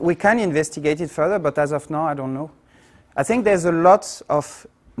 we can investigate it further, but as of now, I don't know. I think there's a lot of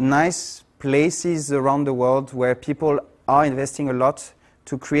nice places around the world where people are investing a lot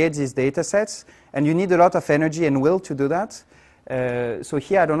to create these data sets, and you need a lot of energy and will to do that. So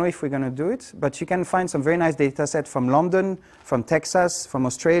here, I don't know if we're going to do it, but you can find some very nice data set from London, from Texas, from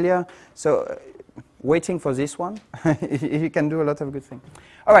Australia. So waiting for this one. You can do a lot of good things.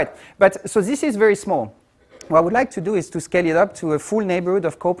 All right, but so this is very small. What I would like to do is to scale it up to a full neighborhood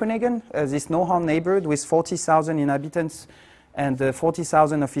of Copenhagen, this no-harm neighborhood with 40,000 inhabitants and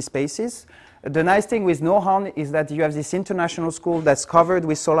 40,000 office spaces. The nice thing with no-harm is that you have this international school that's covered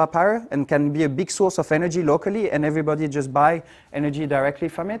with solar power and can be a big source of energy locally, and everybody just buy energy directly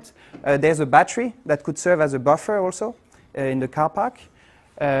from it. There's a battery that could serve as a buffer also in the car park.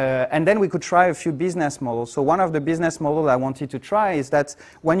 And then we could try a few business models. So one of the business models I wanted to try is that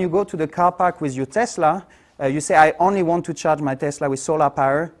when you go to the car park with your Tesla, you say, I only want to charge my Tesla with solar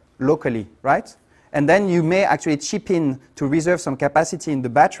power locally, right? And then you may actually chip in to reserve some capacity in the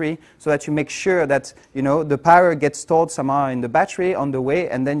battery so that you make sure that the power gets stored somehow in the battery on the way,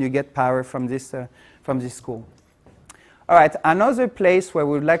 and then you get power from this school. All right, another place where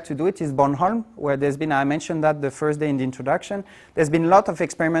we would like to do it is Bornholm, where there's been, I mentioned that the first day in the introduction, there's been a lot of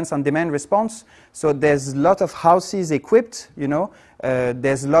experiments on demand response. So there's a lot of houses equipped,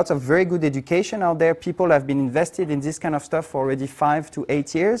 there's a lot of very good education out there. People have been invested in this kind of stuff for already 5 to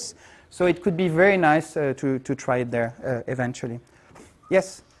 8 years. So it could be very nice to try it there eventually.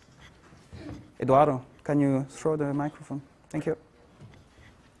 Yes? Eduardo, can you throw the microphone? Thank you.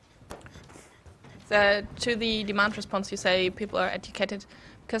 To the demand response, you say people are educated,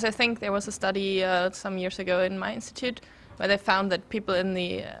 because I think there was a study some years ago in my institute where they found that people in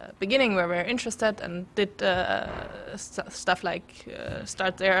the beginning were very interested and did stuff like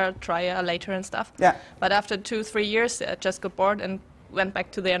start there, try later and stuff. Yeah. But after 2-3 years, they just got bored and went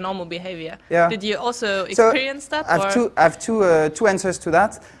back to their normal behavior. Yeah. Did you also experience that? I have two answers to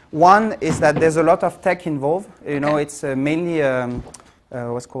that. One is that there's a lot of tech involved. It's mainly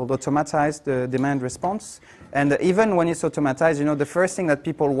what's called automatized demand response. And even when it's automatized, the first thing that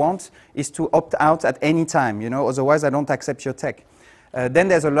people want is to opt out at any time. Otherwise I don't accept your tech. Then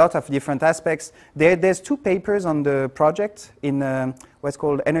there's a lot of different aspects. There's 2 papers on the project in what's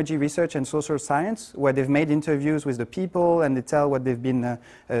called Energy Research and Social Science, where they've made interviews with the people and they tell what they've been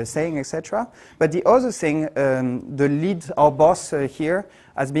saying, etc. But the other thing, the lead, our boss here,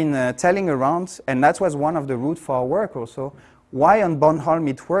 has been telling around, and that was one of the roots for our work also, why on Bornholm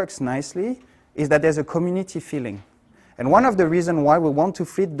it works nicely is that there's a community feeling. And one of the reasons why we want to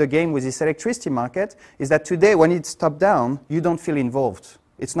fit the game with this electricity market is that today, when it's top-down, you don't feel involved.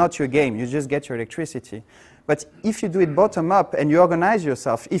 It's not your game. You just get your electricity. But if you do it bottom-up and you organize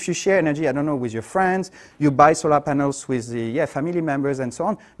yourself, if you share energy, I don't know, with your friends, you buy solar panels with the family members and so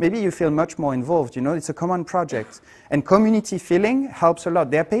on, maybe you feel much more involved. It's a common project. And community feeling helps a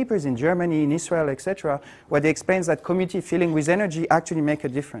lot. There are papers in Germany, in Israel, etc., where they explain that community feeling with energy actually make a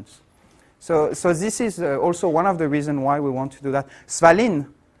difference. So this is also one of the reasons why we want to do that. Svalin,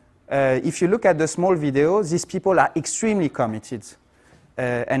 if you look at the small video, these people are extremely committed.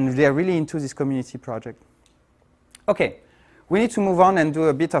 And they're really into this community project. Okay, we need to move on and do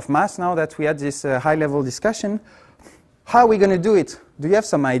a bit of math now that we had this high-level discussion. How are we going to do it? Do you have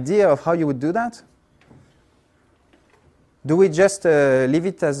some idea of how you would do that? Do we just leave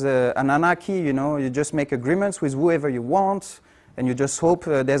it as an anarchy? You just make agreements with whoever you want, and you just hope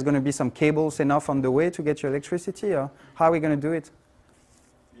there's going to be some cables enough on the way to get your electricity? Or how are we going to do it?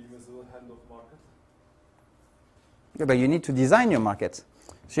 Invisible hand of market. Yeah, but you need to design your market.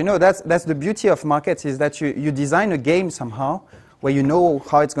 So that's the beauty of markets, is that you design a game somehow where you know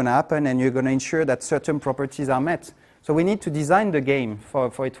how it's going to happen and you're going to ensure that certain properties are met. So we need to design the game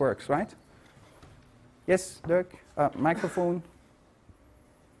for it works, right? Yes, Dirk? Microphone.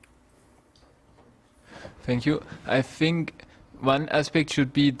 Thank you. I think one aspect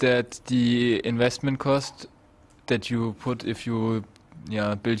should be that the investment cost that you put if you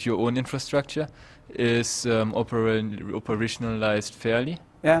build your own infrastructure is operationalized fairly.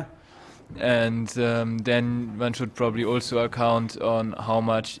 Yeah. And then one should probably also account on how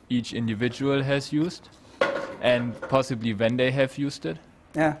much each individual has used and possibly when they have used it.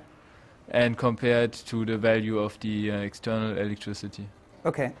 Yeah. and compared to the value of the external electricity.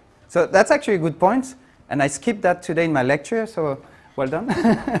 Okay, so that's actually a good point, and I skipped that today in my lecture, so well done.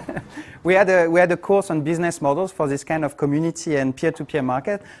 we had a course on business models for this kind of community and peer-to-peer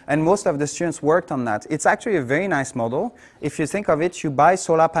market, and most of the students worked on that. It's actually a very nice model. If you think of it, you buy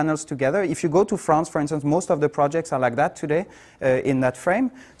solar panels together. If you go to France, for instance, most of the projects are like that today in that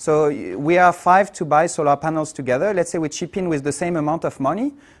frame. So we are 5 to buy solar panels together. Let's say we chip in with the same amount of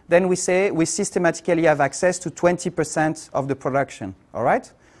money. Then we say we systematically have access to 20% of the production, all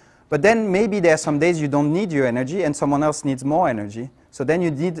right? But then maybe there are some days you don't need your energy and someone else needs more energy. So then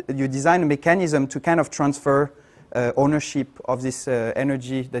you design a mechanism to kind of transfer ownership of this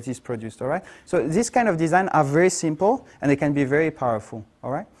energy that is produced, all right? So this kind of design are very simple and they can be very powerful,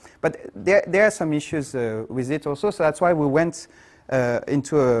 all right? But there are some issues with it also, so that's why we went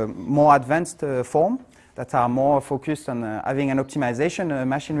into a more advanced form that are more focused on having an optimization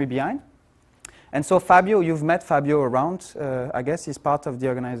machinery behind. And so Fabio, you've met Fabio around, I guess he's part of the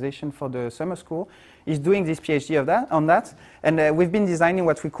organization for the summer school. He's doing this PhD on that. And we've been designing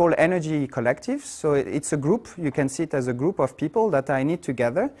what we call energy collectives. So it's a group, you can see it as a group of people that are in it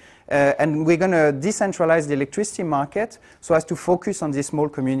together. And we're going to decentralize the electricity market so as to focus on this small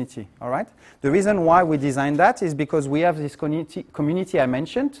community, all right? The reason why we designed that is because we have this community I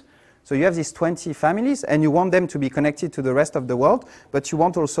mentioned. So you have these 20 families, and you want them to be connected to the rest of the world, but you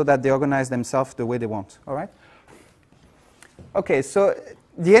want also that they organize themselves the way they want, all right? Okay, so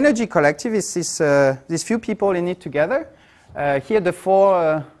the energy collective is these few people in it together. Here the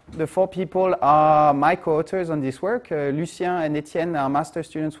four people are my co-authors on this work. Lucien and Etienne are master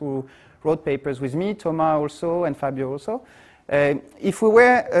students who wrote papers with me, Thomas also, and Fabio also. If we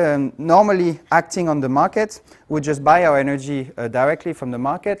were normally acting on the market, we'd just buy our energy directly from the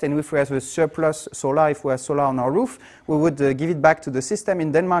market, and if we have a surplus solar, if we have solar on our roof, we would give it back to the system.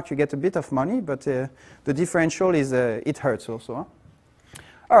 In Denmark, you get a bit of money, but the differential is it hurts also. Huh?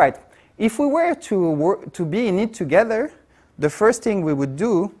 All right, if we were to be in it together, the first thing we would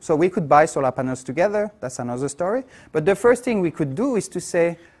do, so we could buy solar panels together, that's another story, but the first thing we could do is to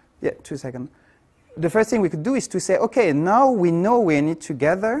say, yeah, 2 seconds. The first thing we could do is to say, okay, now we know we're in it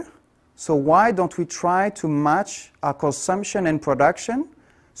together, so why don't we try to match our consumption and production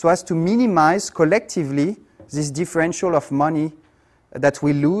so as to minimize collectively this differential of money that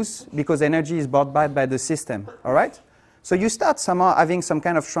we lose because energy is bought by the system, all right? So you start somehow having some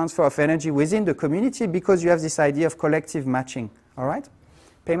kind of transfer of energy within the community because you have this idea of collective matching, all right?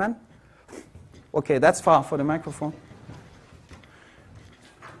 Payman? Okay, that's far for the microphone.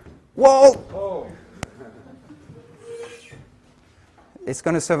 Whoa! Oh. It's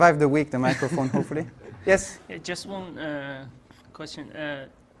going to survive the week, the microphone, hopefully. Yes? Yeah, just one question.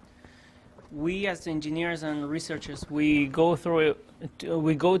 We as engineers and researchers, we go through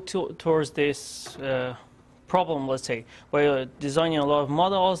towards this problem, let's say, by designing a lot of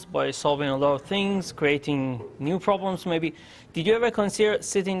models, by solving a lot of things, creating new problems maybe. Did you ever consider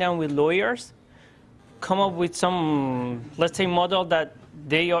sitting down with lawyers, come up with some, let's say, model that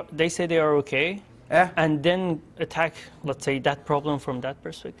they say they are okay, yeah, and then attack, let's say, that problem from that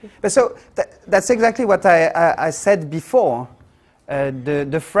perspective? But so that's exactly what I said before.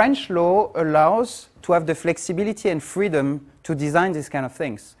 The French law allows to have the flexibility and freedom to design these kind of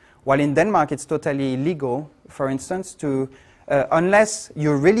things, while in Denmark it's totally illegal, for instance, to unless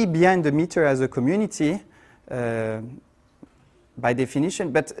you're really behind the meter as a community, by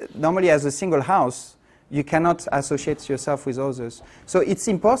definition, but normally as a single house, you cannot associate yourself with others. So it's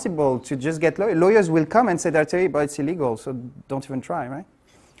impossible to just get lawyers. Lawyers will come and say, but it's illegal, so don't even try, right?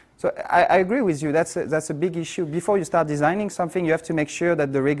 So I agree with you. That's a big issue. Before you start designing something, you have to make sure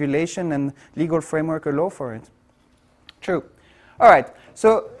that the regulation and legal framework allow for it. True. All right.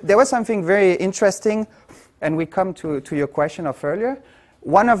 So there was something very interesting, and we come to your question of earlier.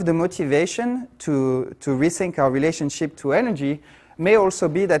 One of the motivation to rethink our relationship to energy may also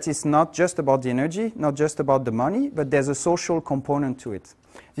be that it's not just about the energy, not just about the money, but there's a social component to it.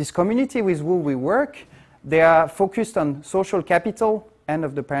 This community with whom we work, they are focused on social capital, end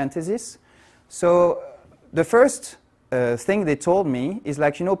of the parenthesis. So the first thing they told me is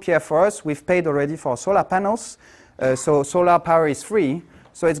like, Pierre, for us, we've paid already for solar panels, so solar power is free.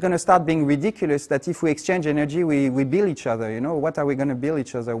 So it's going to start being ridiculous that if we exchange energy, we bill each other. What are we going to bill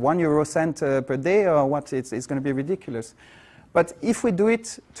each other? 1 euro cent per day, or what? It's going to be ridiculous. But if we do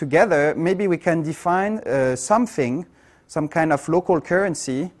it together, maybe we can define something, some kind of local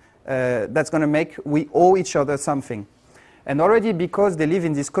currency that's going to make we owe each other something. And already because they live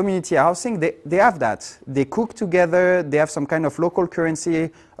in this community housing, they have that. They cook together, they have some kind of local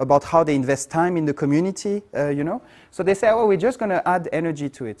currency about how they invest time in the community, So they say, oh, we're just going to add energy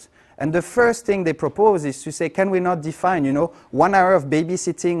to it. And the first thing they propose is to say, can we not define, 1 hour of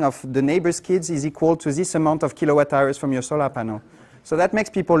babysitting of the neighbor's kids is equal to this amount of kilowatt hours from your solar panel. So that makes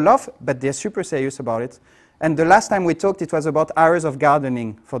people laugh, but they're super serious about it. And the last time we talked, it was about hours of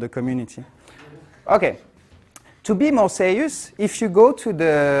gardening for the community. Okay. To be more serious, if you go to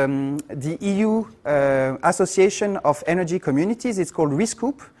the EU Association of Energy Communities, it's called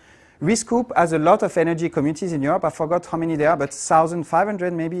RISCOOP. RISCOOP has a lot of energy communities in Europe. I forgot how many there are, but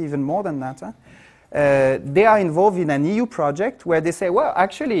 1,500, maybe even more than that. Huh? they are involved in an EU project where they say, well,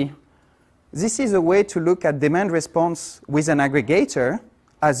 actually, this is a way to look at demand response with an aggregator,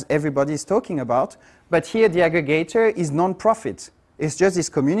 as everybody is talking about, but here the aggregator is non-profit. It's just this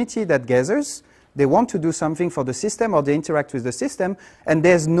community that gathers. They want to do something for the system or they interact with the system, and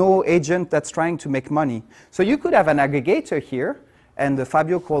there's no agent that's trying to make money. So you could have an aggregator here, and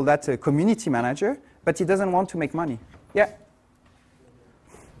Fabio called that a community manager, but he doesn't want to make money. Yeah?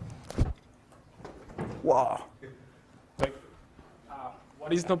 Wow.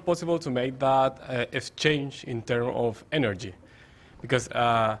 What is not possible to make that exchange in terms of energy? Because,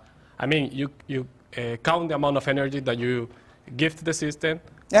 I mean, you count the amount of energy that you give to the system,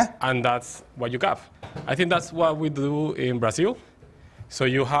 yeah, and that's what you have. I think that's what we do in Brazil. So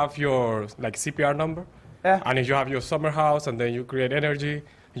you have your CPR number, yeah, and if you have your summer house and then you create energy,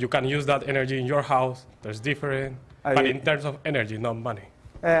 you can use that energy in your house. There's different, but in terms of energy, not money.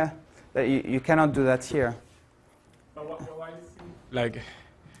 Yeah, you cannot do that here. But why is it,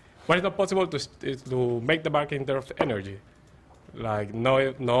 why is it not possible to make the market in terms of energy?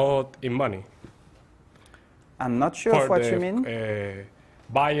 Not in money. I'm not sure of what you mean.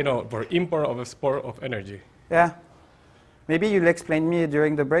 Buying or for import or export of energy. Yeah. Maybe you'll explain me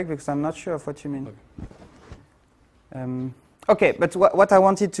during the break because I'm not sure of what you mean. Okay, but what I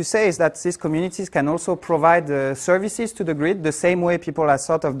wanted to say is that these communities can also provide services to the grid the same way people have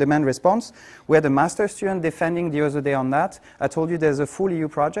thought of demand response. We had a master student defending the other day on that. I told you there's a full EU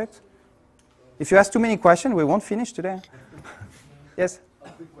project. If you ask too many questions, we won't finish today. Yes? A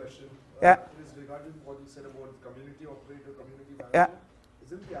quick question. Yeah. It is regarding what you said about community operator, community manager. Yeah.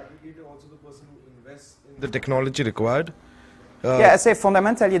 Isn't the aggregator also the person who invests in the technology required? Yeah, I say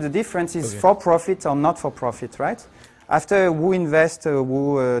fundamentally the difference is for profit or not for profit, right? After who invests,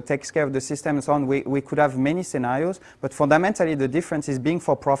 who takes care of the system and so on, we could have many scenarios, but fundamentally the difference is being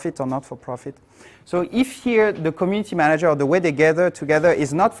for profit or not for profit. So if here the community manager or the way they gather together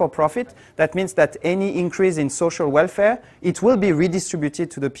is not for profit, that means that any increase in social welfare, it will be redistributed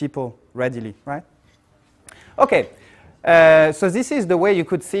to the people readily, right? Okay, so this is the way you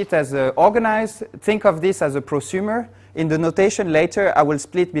could see it as organized. Think of this as a prosumer. In the notation later, I will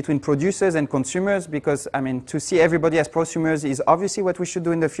split between producers and consumers because, I mean, to see everybody as prosumers is obviously what we should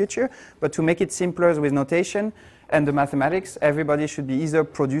do in the future, but to make it simpler with notation and the mathematics, everybody should be either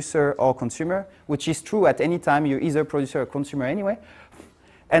producer or consumer, which is true at any time. You're either producer or consumer anyway.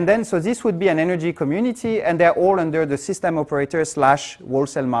 And then, so this would be an energy community, and they're all under the system operator /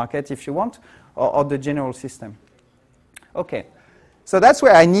 wholesale market, if you want, or the general system. Okay, so that's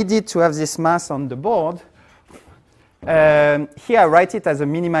where I needed to have this math on the board. Here I write it as a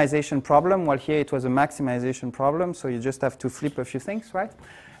minimization problem, while here it was a maximization problem, so you just have to flip a few things, right?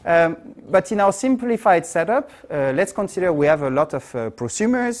 But in our simplified setup, let's consider we have a lot of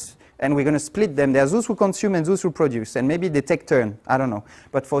prosumers, and we're going to split them. There's those who consume and those who produce, and maybe they take turn, I don't know.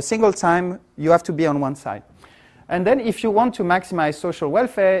 But for a single time, you have to be on one side. And then if you want to maximize social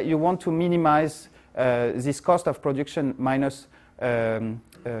welfare, you want to minimize this cost of production minus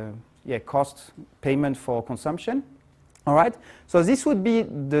cost payment for consumption. All right, so this would be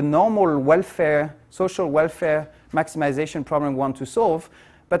the normal welfare, social welfare maximization problem we want to solve.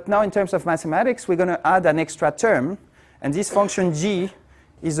 But now in terms of mathematics, we're going to add an extra term. And this function g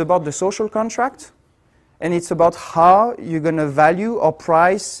is about the social contract. And it's about how you're going to value or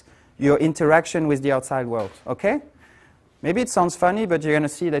price your interaction with the outside world. Okay? Maybe it sounds funny, but you're going to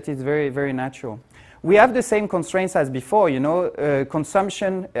see that it's very, very natural. We have the same constraints as before, you know,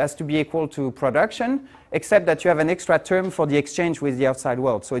 consumption has to be equal to production, except that you have an extra term for the exchange with the outside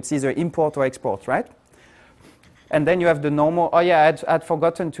world. So it's either import or export, right? And then you have the normal, oh yeah, I'd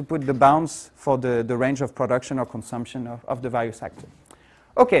forgotten to put the bounds for the range of production or consumption of the various actors.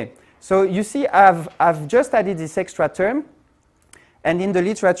 Okay, so you see I've just added this extra term, and in the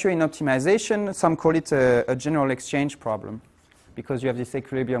literature in optimization, some call it a general exchange problem, because you have this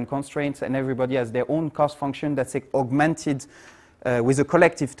equilibrium constraints and everybody has their own cost function that's augmented with a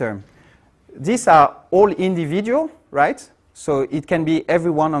collective term. These are all individual, right? So it can be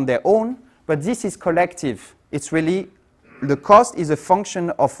everyone on their own, but this is collective. It's really, the cost is a function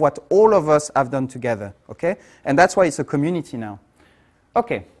of what all of us have done together, okay? And that's why it's a community now.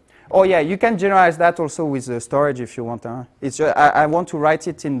 Okay. Oh yeah, you can generalize that also with storage if you want. It's I want to write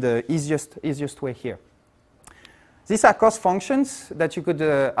it in the easiest way here. These are cost functions that you could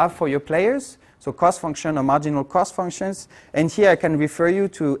have for your players. So cost function or marginal cost functions. And here I can refer you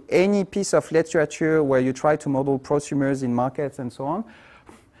to any piece of literature where you try to model prosumers in markets and so on.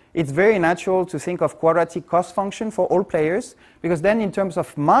 It's very natural to think of quadratic cost function for all players, because then in terms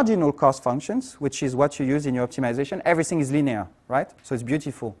of marginal cost functions, which is what you use in your optimization, everything is linear, right? So it's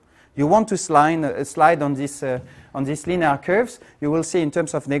beautiful. you want to slide on these linear curves, you will see in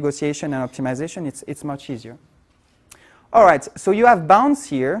terms of negotiation and optimization, it's much easier. All right, so you have bounds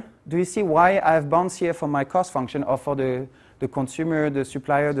here. Do you see why I have bounds here for my cost function or for the consumer, the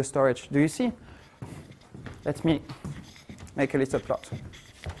supplier, the storage? Do you see? Let me make a little plot.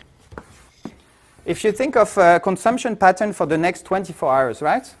 If you think of a consumption pattern for the next 24 hours,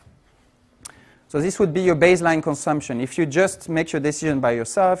 right? So this would be your baseline consumption. If you just make your decision by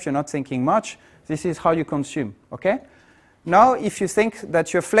yourself, you're not thinking much, this is how you consume, okay? Now, if you think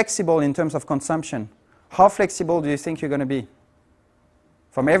that you're flexible in terms of consumption, how flexible do you think you're going to be?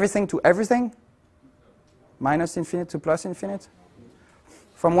 From everything to everything? Minus infinite to plus infinite?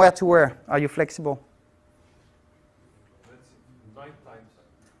 From where to where are you flexible?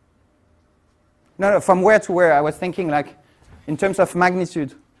 No, from where to where? I was thinking like in terms of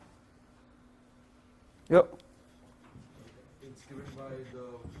magnitude. Yep. It's given by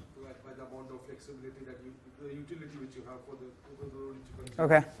the amount of flexibility that the utility which you have for the role to consume.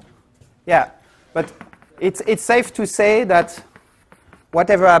 Okay. Yeah, but it's safe to say that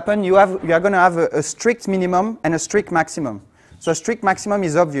whatever happens, you are going to have a strict minimum and a strict maximum. So a strict maximum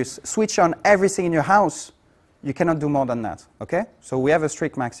is obvious. Switch on everything in your house, you cannot do more than that. Okay? So we have a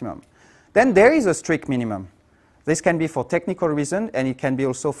strict maximum. Then there is a strict minimum. This can be for technical reason, and it can be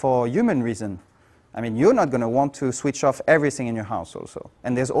also for human reason. I mean, you're not going to want to switch off everything in your house also.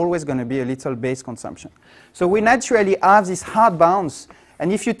 And there's always going to be a little base consumption. So we naturally have these hard bounds.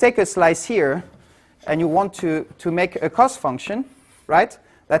 And if you take a slice here, and you want to make a cost function, right?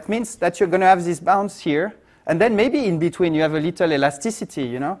 That means that you're going to have these bounds here. And then maybe in between you have a little elasticity,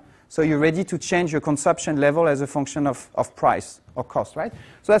 you know? So you're ready to change your consumption level as a function of price or cost, right?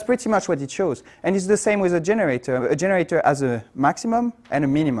 So that's pretty much what it shows. And it's the same with a generator. A generator has a maximum and a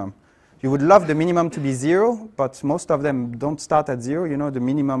minimum. You would love the minimum to be 0, but most of them don't start at 0. You know, the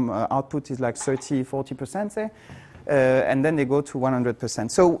minimum output is like 30, 40%, say. And then they go to 100%.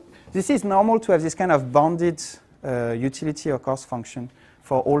 So this is normal to have this kind of bounded utility or cost function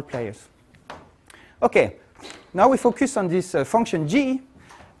for all players. Okay, now we focus on this function g.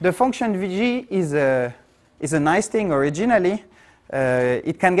 The function g is a nice thing originally.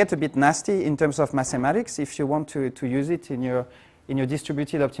 It can get a bit nasty in terms of mathematics if you want to use it in your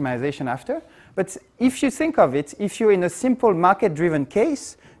distributed optimization after. But if you think of it, if you're in a simple market-driven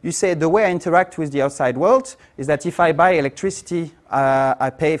case, you say the way I interact with the outside world is that if I buy electricity,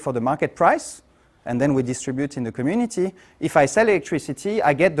 I pay for the market price, and then we distribute in the community. If I sell electricity,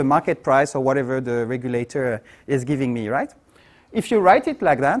 I get the market price or whatever the regulator is giving me, right? If you write it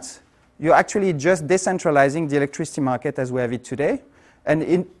like that, you're actually just decentralizing the electricity market as we have it today.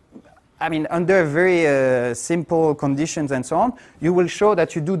 And under very simple conditions and so on, you will show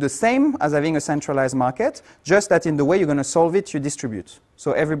that you do the same as having a centralized market, just that in the way you're going to solve it, you distribute.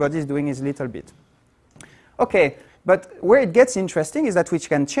 So everybody is doing his little bit. Okay, but where it gets interesting is that we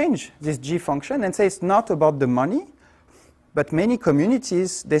can change this g function and say it's not about the money, but many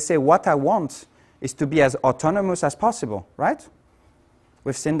communities, they say what I want is to be as autonomous as possible, right?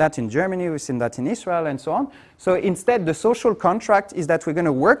 We've seen that in Germany, we've seen that in Israel, and so on. So instead, the social contract is that we're going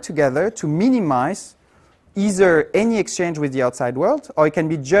to work together to minimize either any exchange with the outside world, or it can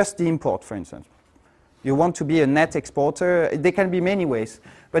be just the import, for instance. You want to be a net exporter. There can be many ways.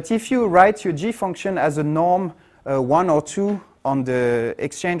 But if you write your g function as a norm 1 or 2 on the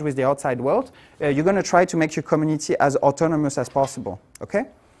exchange with the outside world, you're going to try to make your community as autonomous as possible, okay?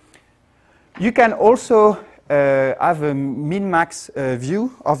 You can also have a min-max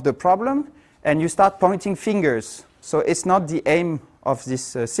view of the problem, and you start pointing fingers. So it's not the aim of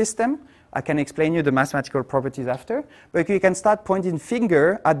this system. I can explain you the mathematical properties after. But you can start pointing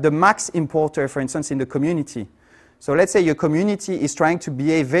finger at the max importer, for instance, in the community. So let's say your community is trying to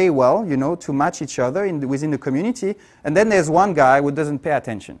behave very well, you know, to match each other within the community, and then there's one guy who doesn't pay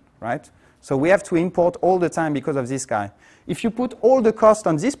attention, right? So we have to import all the time because of this guy. If you put all the cost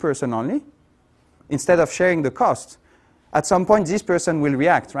on this person only, instead of sharing the cost, at some point this person will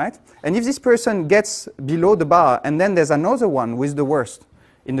react, right? And if this person gets below the bar and then there's another one who is the worst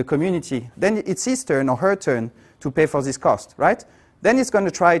in the community, then it's his turn or her turn to pay for this cost, right? Then it's going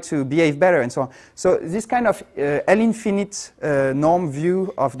to try to behave better and so on. So this kind of L-infinite norm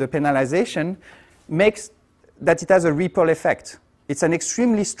view of the penalization makes that it has a ripple effect. It's an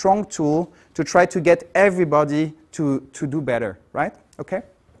extremely strong tool to try to get everybody to do better, right? Okay?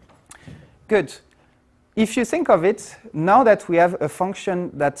 Good. If you think of it, now that we have a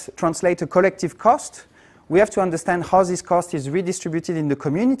function that translates a collective cost, we have to understand how this cost is redistributed in the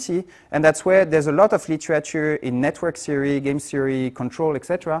community, and that's where there's a lot of literature in network theory, game theory, control,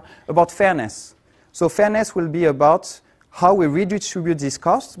 etc., about fairness. So fairness will be about how we redistribute these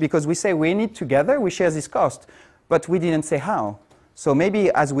costs, because we say we need together, we share this cost, but we didn't say how. So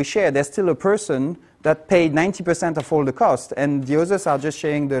maybe as we share, there's still a person that paid 90% of all the cost, and the others are just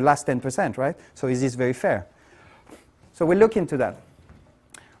sharing the last 10%, right? So is this very fair? So we'll look into that.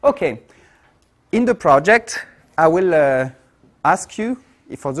 Okay, in the project, I will ask you,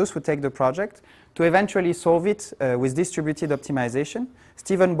 for those who take the project, to eventually solve it with distributed optimization.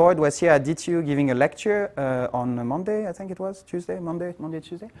 Stephen Boyd was here at DTU giving a lecture on Monday, I think it was, Tuesday, Monday,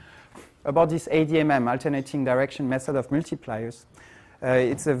 Tuesday, about this ADMM, alternating direction method of multipliers.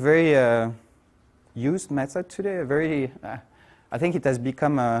 It's a very used method today, very, I think it has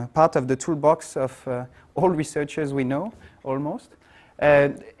become a part of the toolbox of all researchers we know, almost.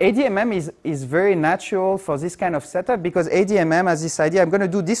 ADMM is very natural for this kind of setup because ADMM has this idea, I'm going to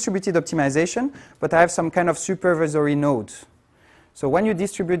do distributed optimization, but I have some kind of supervisory node. So when you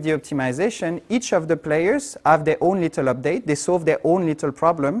distribute the optimization, each of the players have their own little update, they solve their own little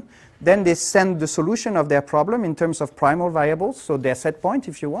problem, then they send the solution of their problem in terms of primal variables, so their set point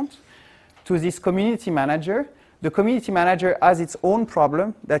if you want, to this community manager. The community manager has its own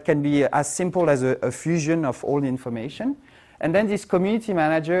problem that can be as simple as a fusion of all the information. And then this community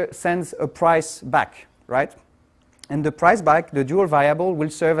manager sends a price back, right? And the price back, the dual variable, will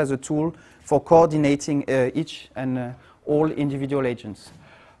serve as a tool for coordinating each and all individual agents.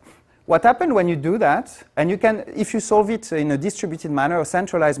 What happens when you do that, and you can, if you solve it in a distributed manner or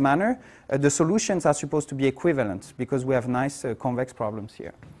centralized manner, the solutions are supposed to be equivalent because we have nice convex problems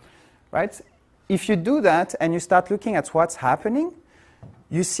here, right? If you do that and you start looking at what's happening,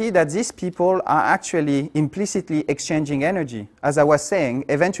 you see that these people are actually implicitly exchanging energy. As I was saying,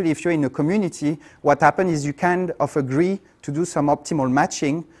 eventually if you're in a community, what happens is you kind of agree to do some optimal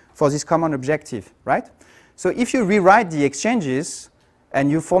matching for this common objective, right? So if you rewrite the exchanges and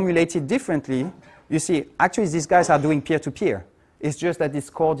you formulate it differently, you see actually these guys are doing peer-to-peer. It's just that it's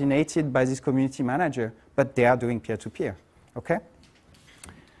coordinated by this community manager, but they are doing peer-to-peer, okay?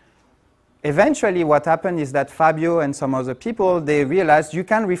 Eventually what happened is that Fabio and some other people, they realized you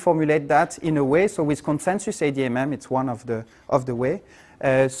can reformulate that in a way, so with consensus ADMM, it's one of the way,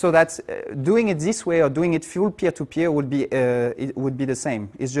 so that doing it this way or doing it full peer-to-peer would be the same.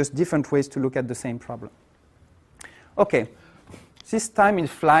 It's just different ways to look at the same problem. Okay, this time in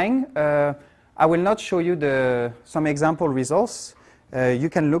flying, I will not show you some example results. You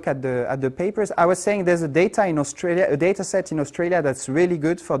can look at the papers. I was saying there's a data set in Australia that's really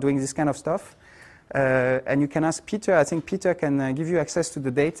good for doing this kind of stuff. And you can ask Peter. I think Peter can give you access to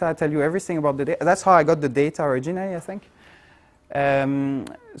the data, tell you everything about the data. That's how I got the data originally, I think.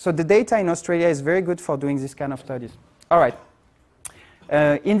 So the data in Australia is very good for doing this kind of studies. All right.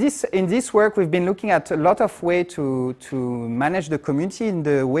 In this work, we've been looking at a lot of ways to manage the community in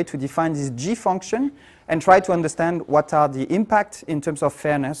the way to define this G function and try to understand what are the impacts in terms of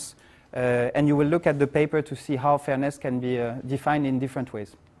fairness. And you will look at the paper to see how fairness can be defined in different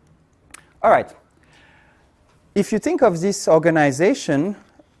ways. All right. If you think of this organization,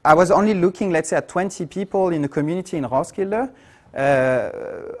 I was only looking, let's say, at 20 people in a community in Roskilde.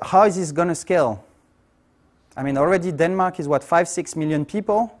 How is this going to scale? I mean, already Denmark is, what, 5-6 million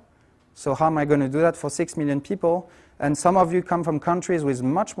people? So how am I going to do that for 6 million people? And some of you come from countries with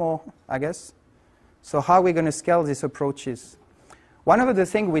much more, I guess. So how are we going to scale these approaches? One of the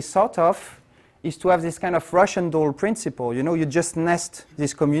things we thought of is to have this kind of Russian doll principle. You know, you just nest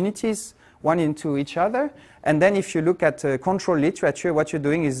these communities one into each other. And then if you look at control literature, what you're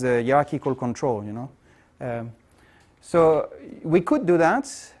doing is hierarchical control, you know. So we could do that.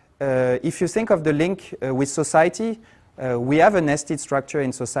 If you think of the link with society, we have a nested structure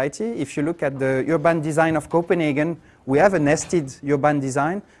in society. If you look at the urban design of Copenhagen, we have a nested urban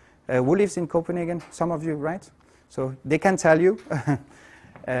design. Who lives in Copenhagen? Some of you, right? So they can tell you.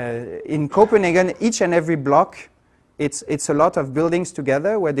 In Copenhagen, each and every block, it's a lot of buildings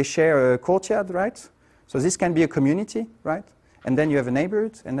together where they share a courtyard, right? So this can be a community, right? And then you have a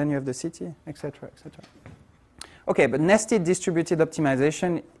neighborhood, and then you have the city, etc., etc. Okay, but nested distributed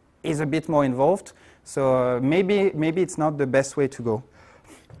optimization is a bit more involved, so maybe it's not the best way to go.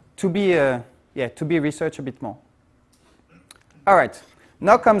 To be researched a bit more. All right,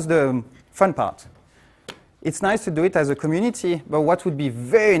 now comes the fun part. It's nice to do it as a community, but what would be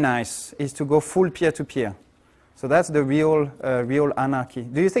very nice is to go full peer-to-peer. So that's the real anarchy.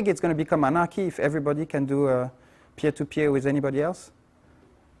 Do you think it's going to become anarchy if everybody can do peer-to-peer with anybody else?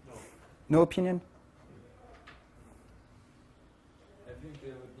 No. No opinion?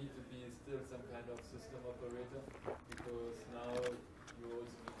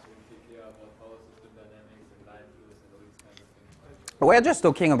 We're just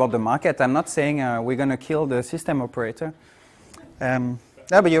talking about the market. I'm not saying we're going to kill the system operator. No,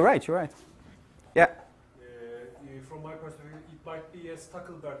 but you're right. You're right. Yeah. From my perspective, it might be a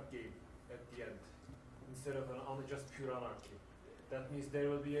Stuckelberg game at the end instead of just pure anarchy. That means there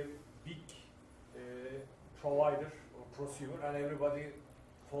will be a big provider or prosumer, and everybody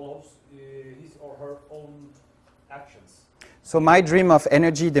follows his or her own actions. So my dream of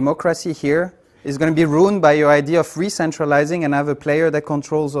energy democracy here is going to be ruined by your idea of re-centralizing and have a player that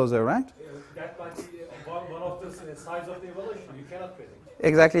controls other, right? That might be one of the sides of the evolution. You cannot predict.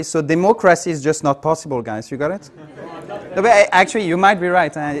 Exactly. So democracy is just not possible, guys. You got it? No, but actually, you might be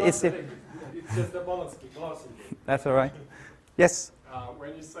right. It's just a balancing game. That's all right. Yes?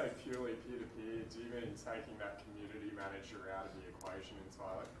 When you say purely peer-to-peer, do you mean taking that community manager out of the equation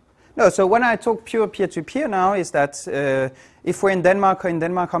entirely? No, so when I talk pure peer-to-peer now is that if we're in Denmark,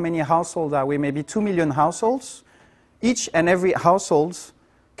 how many households are we? Maybe 2 million households. Each and every household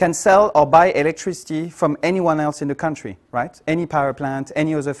can sell or buy electricity from anyone else in the country, right? Any power plant,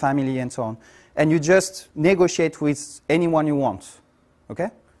 any other family, and so on. And you just negotiate with anyone you want, okay?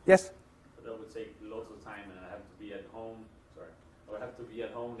 Yes? But that would take lots of time, and I have to be at home. Sorry, I would have to be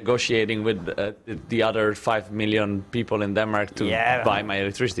at home negotiating with the other 5 million people in Denmark to buy my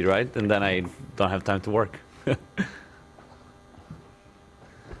electricity, right? And then I don't have time to work.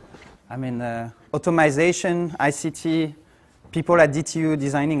 I mean, automation, ICT, people at DTU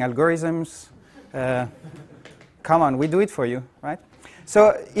designing algorithms. Come on, we do it for you, right?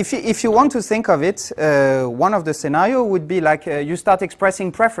 So if you want to think of it, one of the scenarios would be like you start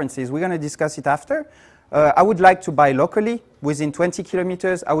expressing preferences. We're going to discuss it after. I would like to buy locally within 20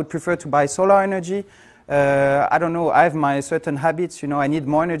 kilometers. I would prefer to buy solar energy. I don't know, I have my certain habits. You know, I need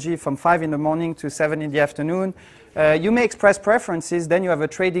more energy from 5 in the morning to 7 in the afternoon. You may express preferences, then you have a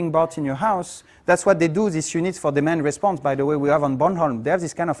trading bot in your house. That's what they do, these units for demand response, by the way, we have on Bornholm. They have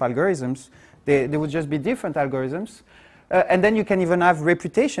these kind of algorithms. They would just be different algorithms. And then you can even have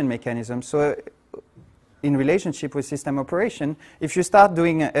reputation mechanisms. So in relationship with system operation, if you start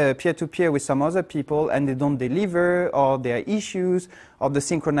doing peer-to-peer with some other people and they don't deliver, or there are issues, or the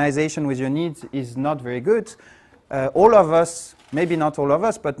synchronization with your needs is not very good, all of us, maybe not all of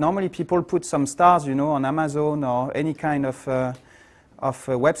us, but normally people put some stars, you know, on Amazon or any kind of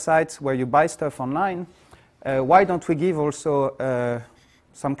websites where you buy stuff online. Why don't we give also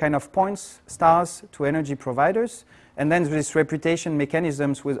some kind of points, stars, to energy providers? And then these reputation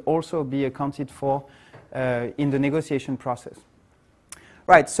mechanisms will also be accounted for in the negotiation process.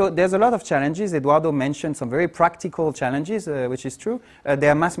 Right, so there's a lot of challenges. Eduardo mentioned some very practical challenges, which is true. There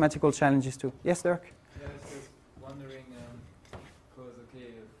are mathematical challenges too. Yes, Dirk? Yeah, I was just wondering, because,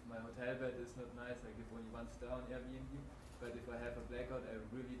 okay, if my hotel bed is not nice, I give only 1 star on Airbnb, but if I have a blackout, I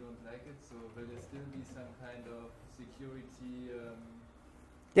really don't like it, so will there still be some kind of security?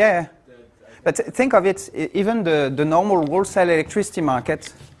 Yeah, but think of it, even the normal wholesale electricity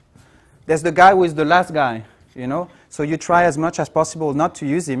market, there's the guy who is the last guy, you know? So you try as much as possible not to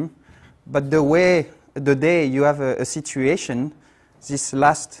use him, but the day you have a situation, this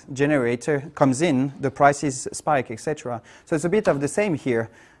last generator comes in, the prices spike, etc. So it's a bit of the same here.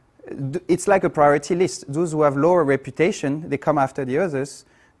 It's like a priority list. Those who have lower reputation, they come after the others,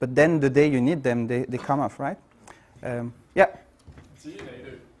 but then the day you need them, they come off, right? Yeah?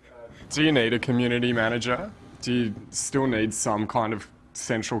 Do you need a community manager? Do you still need some kind of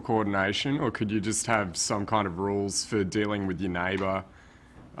central coordination, or could you just have some kind of rules for dealing with your neighbor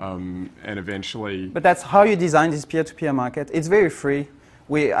and eventually... But that's how you design this peer-to-peer market. It's very free.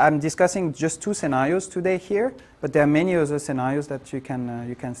 I'm discussing just 2 scenarios today here, but there are many other scenarios that you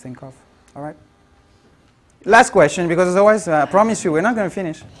can think of. All right? Last question, because otherwise, I promise you, we're not going to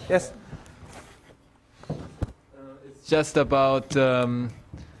finish. Yes? It's just about...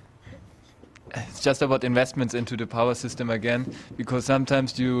 It's just about investments into the power system again, because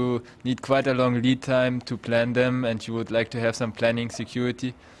sometimes you need quite a long lead time to plan them, and you would like to have some planning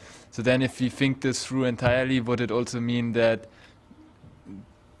security. So then if we think this through entirely, would it also mean that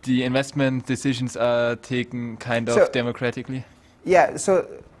the investment decisions are taken kind of democratically? Yeah, so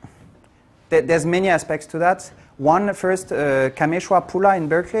there's many aspects to that. One, first, Kameshwar Pula in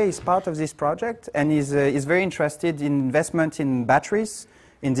Berkeley is part of this project, and is very interested in investment in batteries,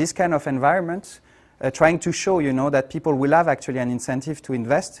 in this kind of environment, trying to show, you know, that people will have actually an incentive to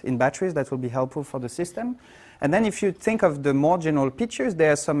invest in batteries that will be helpful for the system. And then if you think of the more general pictures,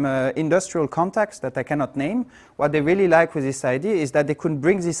 there are some industrial contacts that I cannot name. What they really like with this idea is that they could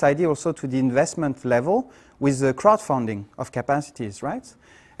bring this idea also to the investment level with the crowdfunding of capacities, right?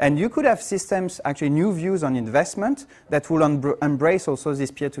 And you could have systems, actually new views on investment that will embrace also this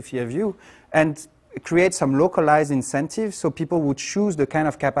peer-to-peer view. And create some localized incentives so people would choose the kind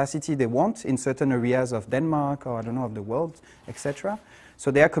of capacity they want in certain areas of Denmark or, I don't know, of the world, etc. So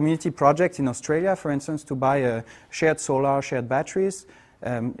there are community projects in Australia, for instance, to buy shared solar, shared batteries.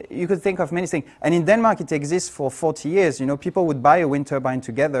 You could think of many things. And in Denmark, it exists for 40 years. You know, people would buy a wind turbine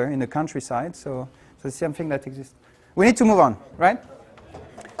together in the countryside. So it's something that exists. We need to move on, right?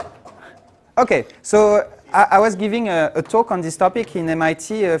 Okay, so I was giving a talk on this topic in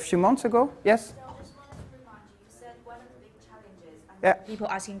MIT a few months ago. Yes? Yeah. People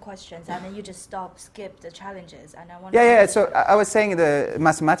asking questions, and then you just skip the challenges, and I want. Yeah. So I was saying the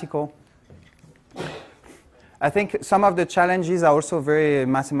mathematical. I think some of the challenges are also very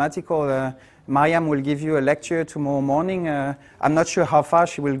mathematical. Mariam will give you a lecture tomorrow morning. I'm not sure how far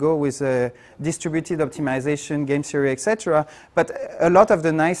she will go with distributed optimization, game theory, etc. But a lot of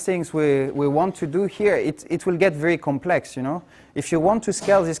the nice things we want to do here, it will get very complex. You know, if you want to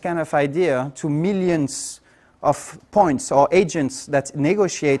scale this kind of idea to millions of points or agents that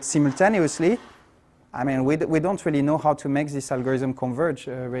negotiate simultaneously, I mean, we don't really know how to make this algorithm converge,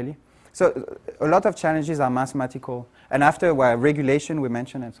 really. So a lot of challenges are mathematical. And after, well, regulation we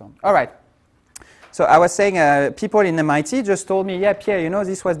mentioned and so on. All right. So I was saying people in MIT just told me, yeah, Pierre, you know,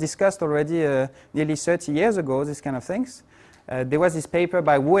 this was discussed already nearly 30 years ago, these kind of things. There was this paper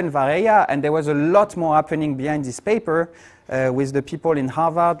by Wu and Varela, and there was a lot more happening behind this paper with the people in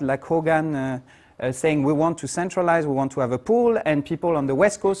Harvard, like Hogan, saying we want to centralize, we want to have a pool, and people on the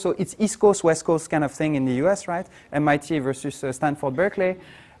West Coast. So it's East Coast, West Coast kind of thing in the US, right? MIT versus Stanford, Berkeley.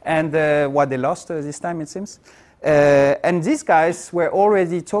 And what they lost this time, it seems. And these guys were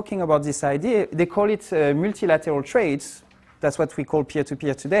already talking about this idea. They call it multilateral trades. That's what we call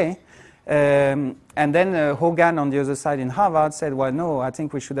peer-to-peer today. And then Hogan on the other side in Harvard said, well, no, I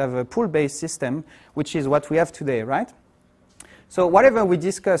think we should have a pool-based system, which is what we have today, right? So whatever we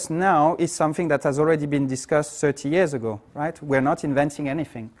discuss now is something that has already been discussed 30 years ago, right? We're not inventing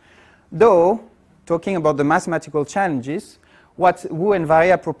anything. Though, talking about the mathematical challenges, what Wu and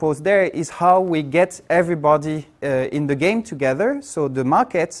Varela proposed there is how we get everybody in the game together, so the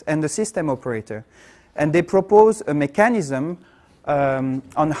market and the system operator. And they propose a mechanism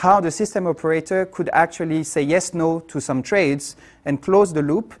on how the system operator could actually say yes, no to some trades and close the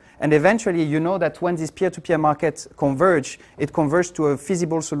loop. And eventually, you know that when these peer-to-peer markets converge, it converges to a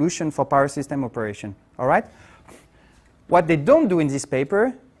feasible solution for power system operation. All right? What they don't do in this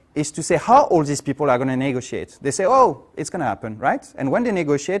paper is to say how all these people are going to negotiate. They say, oh, it's going to happen, right? And when they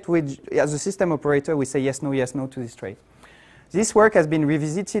negotiate, as a system operator, we say yes, no to this trade. This work has been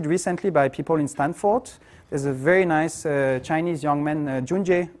revisited recently by people in Stanford. There's a very nice Chinese young man,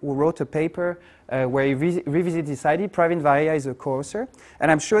 Junjie, who wrote a paper where he revisited this idea. Pravin Varela is a co-author.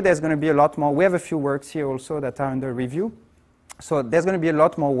 And I'm sure there's going to be a lot more. We have a few works here also that are under review. So there's going to be a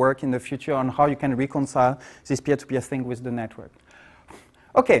lot more work in the future on how you can reconcile this peer-to-peer thing with the network.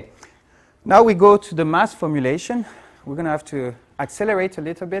 Okay, now we go to the mass formulation. We're going to have to accelerate a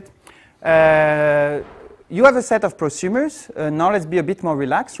little bit. You have a set of prosumers. Now let's be a bit more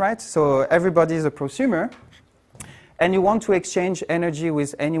relaxed, right? So everybody is a prosumer. And you want to exchange energy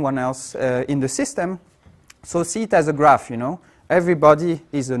with anyone else in the system. So see it as a graph, you know. Everybody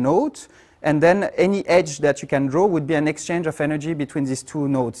is a node. And then any edge that you can draw would be an exchange of energy between these two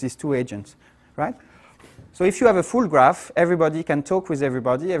nodes, these two agents, right? So if you have a full graph, everybody can talk with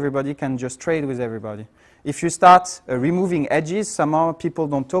everybody. Everybody can just trade with everybody. If you start removing edges, somehow people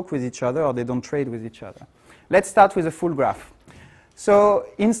don't talk with each other or they don't trade with each other. Let's start with a full graph. So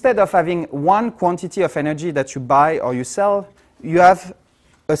instead of having one quantity of energy that you buy or you sell, you have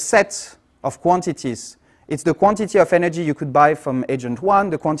a set of quantities. It's the quantity of energy you could buy from agent 1,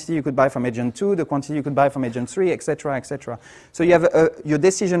 the quantity you could buy from agent 2, the quantity you could buy from agent 3, etc., etc. So you have your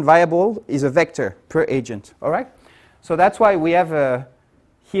decision variable is a vector per agent, all right? So that's why we have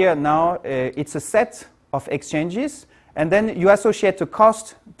here now, it's a set of exchanges, and then you associate a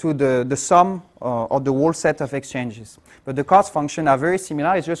cost to the sum or the whole set of exchanges. But the cost functions are very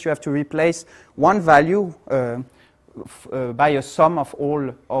similar. It's just you have to replace one value by a sum of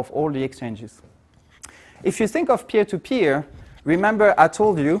all the exchanges. If you think of peer-to-peer, remember I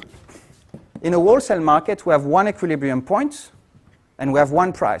told you, in a wholesale market, we have one equilibrium point, and we have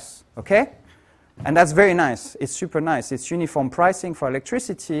one price, okay? And that's very nice. It's super nice. It's uniform pricing for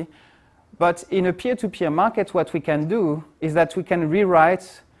electricity. But in a peer-to-peer market, what we can do is that we can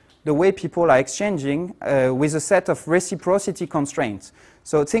rewrite the way people are exchanging with a set of reciprocity constraints.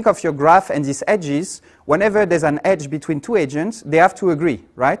 So think of your graph and these edges. Whenever there's an edge between two agents, they have to agree,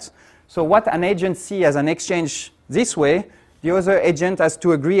 right? So what an agent sees as an exchange this way, the other agent has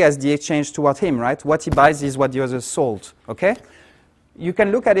to agree as the exchange toward him, right? What he buys is what the other sold, okay? you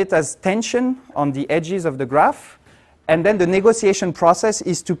can look at it as tension on the edges of the graph, and then the negotiation process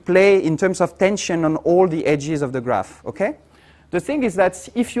is to play in terms of tension on all the edges of the graph, okay? The thing is that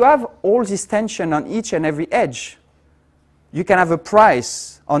if you have all this tension on each and every edge, you can have a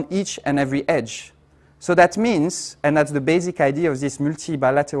price on each and every edge. So that means, and that's the basic idea of this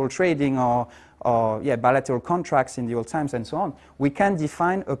multi-bilateral trading or bilateral contracts in the old times and so on, we can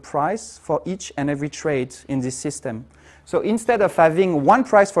define a price for each and every trade in this system. So instead of having one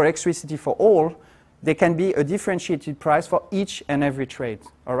price for electricity for all, there can be a differentiated price for each and every trade,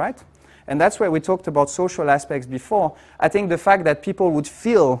 all right? And that's where we talked about social aspects before. I think the fact that people would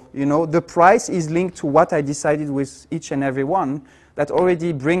feel, you know, the price is linked to what I decided with each and every one, that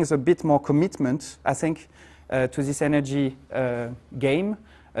already brings a bit more commitment, I think, to this energy game.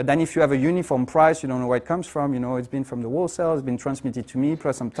 Than if you have a uniform price, you don't know where it comes from, you know, it's been from the wholesale, it's been transmitted to me,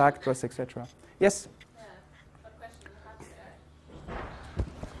 plus some tax, plus etc. Yes?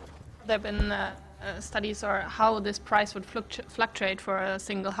 There have been studies or how this price would fluctuate for a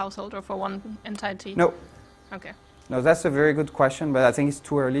single household or for one entity? No. Okay. No, that's a very good question, but I think it's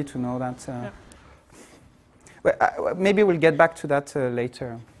too early to know that. Yeah. But maybe we'll get back to that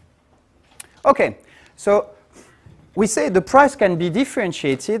later. Okay, so we say the price can be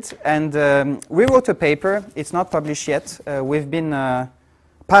differentiated, and we wrote a paper. It's not published yet. We've been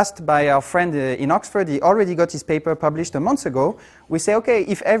passed by our friend in Oxford. He already got his paper published a month ago. We say, okay,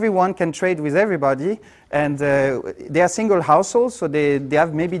 if everyone can trade with everybody, and they are single households, so they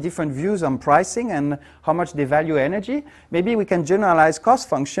have maybe different views on pricing and how much they value energy, maybe we can generalize cost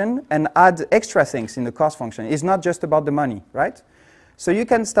function and add extra things in the cost function. It's not just about the money, right? So you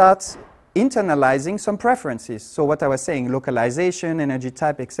can start internalizing some preferences. So what I was saying, localization, energy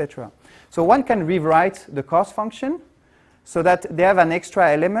type, etc. So one can rewrite the cost function so that they have an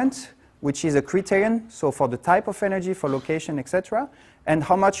extra element, which is a criterion, so for the type of energy, for location, etc., and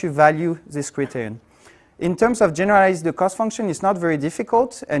how much you value this criterion. In terms of generalizing the cost function, it's not very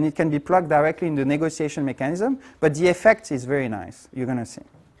difficult, and it can be plugged directly in the negotiation mechanism, but the effect is very nice, you're going to see.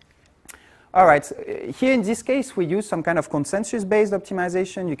 All right, here in this case, we use some kind of consensus-based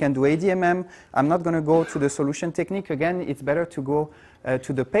optimization. You can do ADMM. I'm not going to go to the solution technique. Again, it's better to go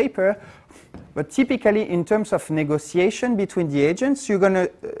to the paper. But typically, in terms of negotiation between the agents, you're going to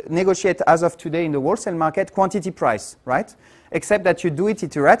negotiate, as of today in the wholesale market, quantity price, right? Except that you do it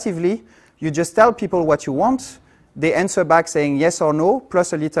iteratively. You just tell people what you want. They answer back saying yes or no,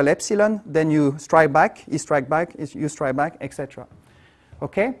 plus a little epsilon. Then you strike back, you strike back, you strike back, etc.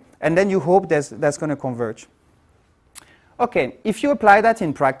 Okay? And then you hope that's going to converge. Okay, if you apply that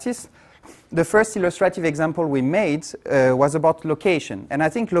in practice, the first illustrative example we made was about location. And I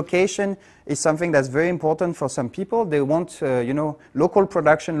think location is something that's very important for some people. They want, you know, local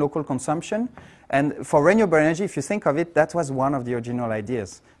production, local consumption. And for renewable energy, if you think of it, that was one of the original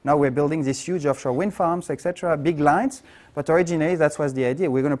ideas. Now we're building these huge offshore wind farms, etc., big lines. But originally, that was the idea.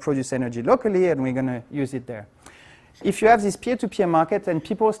 We're going to produce energy locally, and we're going to use it there. If you have this peer-to-peer market and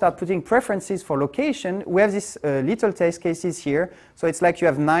people start putting preferences for location, we have these little test cases here. So it's like you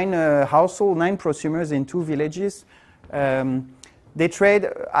have 9 households, 9 prosumers in 2 villages. They trade.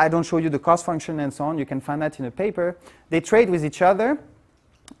 I don't show you the cost function and so on. You can find that in a paper. They trade with each other.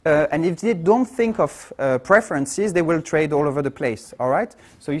 And if they don't think of preferences, they will trade all over the place. All right?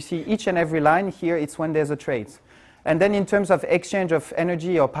 So you see each and every line here, it's when there's a trade. And then in terms of exchange of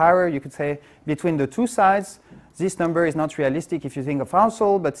energy or power, you could say between the two sides, this number is not realistic if you think of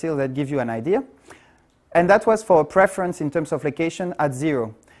household, but still that gives you an idea. And that was for a preference in terms of location at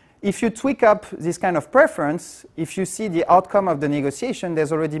 0. If you tweak up this kind of preference, if you see the outcome of the negotiation,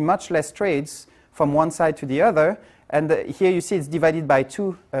 there's already much less trades from one side to the other. And here you see it's divided by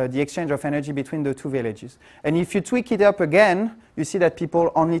 2, the exchange of energy between the 2 villages. And if you tweak it up again, you see that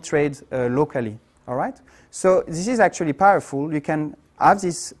people only trade locally. All right? So this is actually powerful. You can have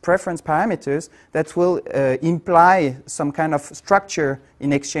these preference parameters that will imply some kind of structure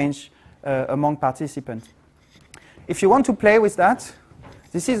in exchange among participants. If you want to play with that,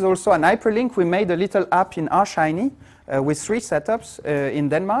 this is also an hyperlink. We made a little app in RShiny with 3 setups in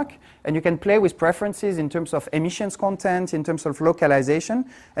Denmark. And you can play with preferences in terms of emissions content, in terms of localization.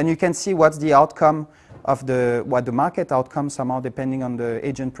 And you can see what's the outcome of what the market outcomes somehow depending on the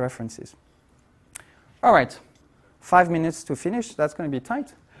agent preferences. All right. 5 minutes to finish. That's going to be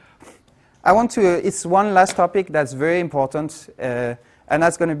tight. I want to, it's one last topic that's very important, and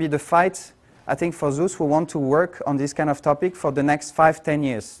that's going to be the fight, I think, for those who want to work on this kind of topic for the next 5-10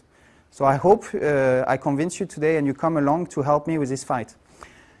 years. So I hope I convince you today and you come along to help me with this fight.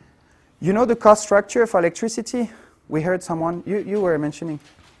 You know the cost structure for electricity? We heard someone, you were mentioning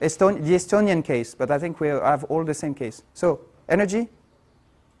the Estonian case, but I think we have all the same case. So energy,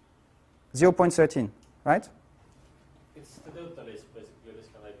 0.13, right? It's the delta list basically, this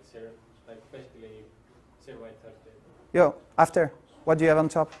kind of like zero, like basically 0.13. Yo, after, what do you have on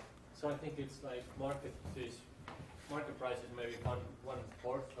top? So I think it's like market price is maybe one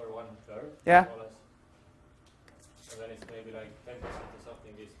fourth or 1/3. Yeah. More or less. And then it's maybe like 10% or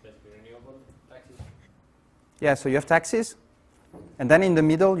something is basically renewable taxes. Yeah, so you have taxes, and then in the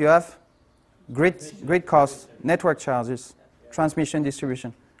middle you have grid costs, network charges, transmission,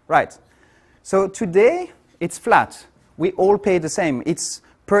 distribution. Right. So today it's flat. We all pay the same. It's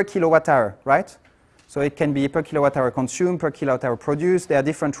per kilowatt hour, right? So it can be per kilowatt hour consumed, per kilowatt hour produced. There are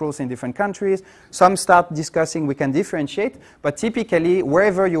different rules in different countries. Some start discussing we can differentiate, but typically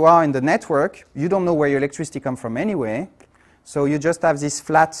wherever you are in the network, you don't know where your electricity comes from anyway. So you just have this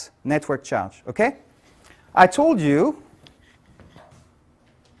flat network charge, okay? I told you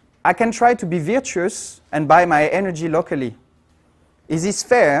I can try to be virtuous and buy my energy locally. Is this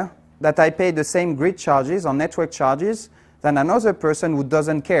fair that I pay the same grid charges or network charges than another person who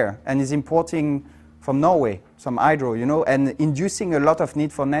doesn't care and is importing from Norway, some hydro, you know, and inducing a lot of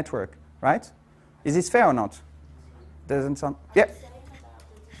need for network, right? Is this fair or not? Doesn't sound... Yeah.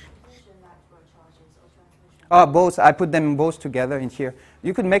 Oh, both. I put them both together in here.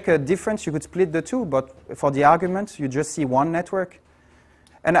 You could make a difference. You could split the two, but for the argument, you just see one network.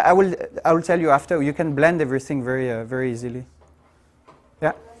 And I will tell you after. You can blend everything very easily.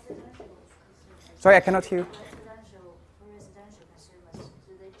 Yeah. Sorry, I cannot hear you.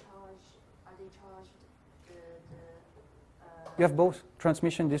 You have both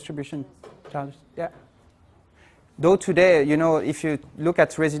transmission, distribution charges. Yeah. Though today, you know, if you look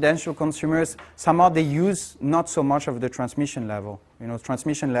at residential consumers, somehow they use not so much of the transmission level. You know,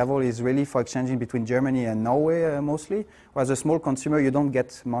 transmission level is really for exchanging between Germany and Norway mostly. Whereas a small consumer, you don't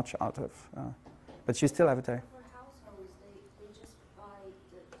get much out of. But you still have it there. For households, they just buy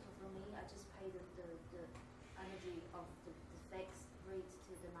for me, I just pay the energy of the fixed grid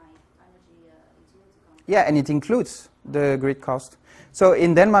to the energy utility company. Yeah, and it includes the grid cost. So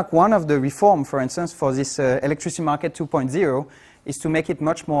in Denmark, one of the reform, for instance, for this electricity market 2.0 is to make it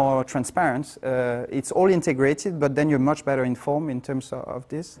much more transparent. It's all integrated, but then you're much better informed in terms of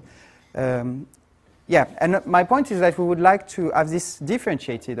this. Yeah, and my point is that we would like to have this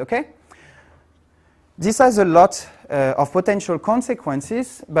differentiated, okay? This has a lot of potential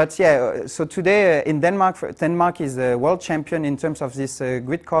consequences, but yeah, so today in Denmark, Denmark is a world champion in terms of this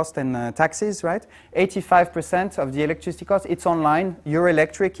grid cost and taxes, right? 85% of the electricity cost, it's online.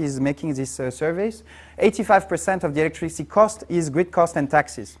 Euroelectric is making these surveys. 85% of the electricity cost is grid cost and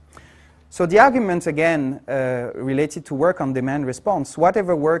taxes. So the argument, again, related to work on demand response,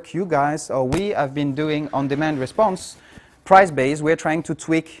 whatever work you guys or we have been doing on demand response, price-based, we're trying to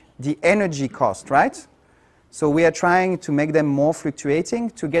tweak the energy cost, right? So we are trying to make them more fluctuating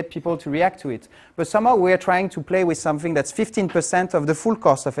to get people to react to it. But somehow we are trying to play with something that's 15% of the full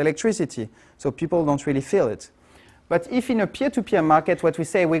cost of electricity, so people don't really feel it. But if in a peer-to-peer market, what we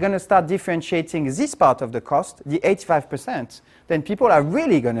say, we're going to start differentiating this part of the cost, the 85%, then people are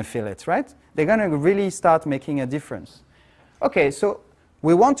really going to feel it, right? They're going to really start making a difference. Okay, so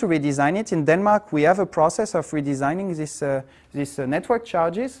we want to redesign it. In Denmark, we have a process of redesigning this network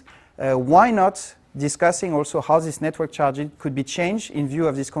charges. Why not discussing also how this network charging could be changed in view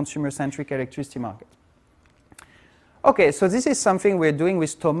of this consumer-centric electricity market? Okay, so this is something we're doing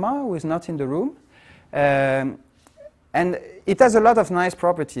with Thomas, who is not in the room. And it has a lot of nice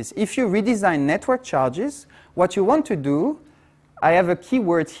properties. If you redesign network charges, what you want to do, I have a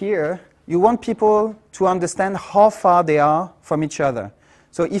keyword here, you want people to understand how far they are from each other.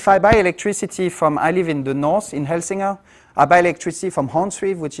 So if I buy electricity from, I live in the north, in Helsinki, I buy electricity from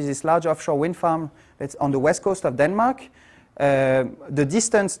Hornsrev, which is this large offshore wind farm that's on the west coast of Denmark. The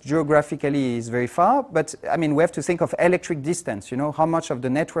distance geographically is very far, but I mean, we have to think of electric distance, you know, how much of the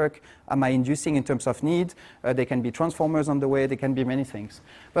network am I inducing in terms of need? There can be transformers on the way, there can be many things.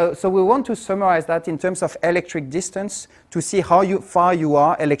 So we want to summarize that in terms of electric distance to see how far you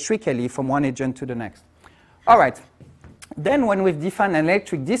are electrically from one agent to the next. All right. Then when we've defined an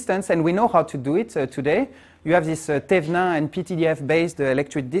electric distance, and we know how to do it today, you have this Thévenin and PTDF-based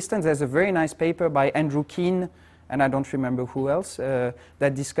electric distance. There's a very nice paper by Andrew Keane, and I don't remember who else,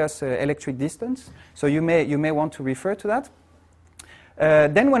 that discuss electric distance. So you may want to refer to that.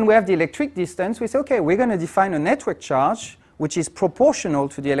 Then when we have the electric distance, we say, okay, we're going to define a network charge which is proportional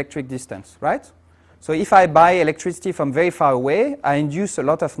to the electric distance, right? So if I buy electricity from very far away, I induce a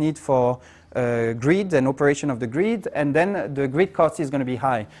lot of need for grid and operation of the grid, and then the grid cost is going to be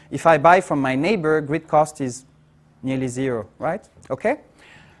high. If I buy from my neighbor, grid cost is nearly zero, right? Okay?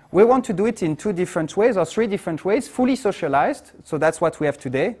 We want to do it in two different ways or three different ways, fully socialized, so that's what we have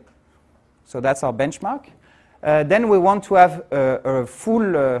today. So that's our benchmark. Then we want to have a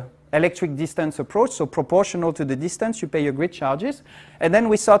full electric distance approach, so proportional to the distance, you pay your grid charges. And then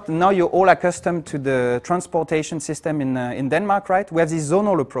we thought, now you're all accustomed to the transportation system in Denmark, right? We have this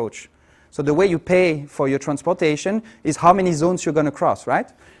zonal approach. So the way you pay for your transportation is how many zones you're going to cross, right?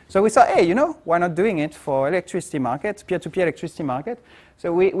 So we thought, hey, you know, why not doing it for electricity market, peer-to-peer electricity market?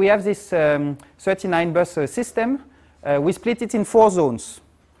 So we have this 39-bus system. We split it in 4 zones.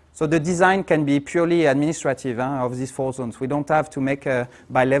 So the design can be purely administrative of these 4 zones. We don't have to make a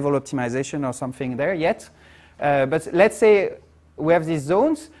by-level optimization or something there yet. But let's say we have these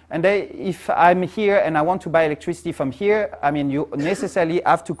zones, and if I'm here and I want to buy electricity from here, I mean, you necessarily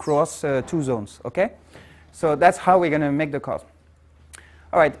have to cross 2 zones, okay? So that's how we're going to make the cost.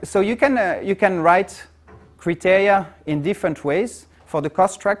 All right, so you can write criteria in different ways for the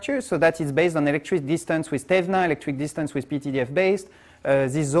cost structure, so that is based on electric distance with Tevna, electric distance with PTDF based,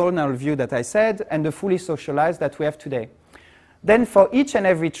 this zonal view that I said, and the fully socialized that we have today. Then for each and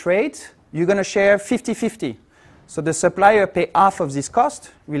every trade, you're going to share 50-50. So the supplier pay half of this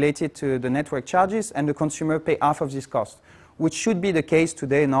cost related to the network charges, and the consumer pay half of this cost, which should be the case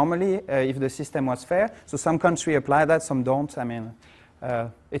today normally if the system was fair. So some countries apply that, some don't. I mean,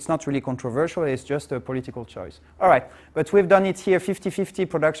 it's not really controversial, it's just a political choice. All right, but we've done it here 50-50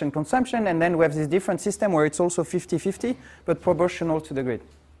 production consumption, and then we have this different system where it's also 50-50, but proportional to the grid.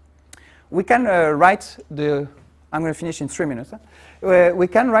 We can write the, I'm going to finish in 3 minutes. We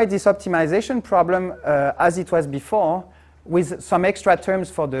can write this optimization problem as it was before with some extra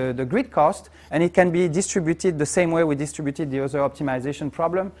terms for the grid cost, and it can be distributed the same way we distributed the other optimization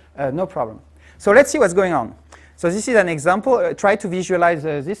problem, no problem. So let's see what's going on. So this is an example. Try to visualize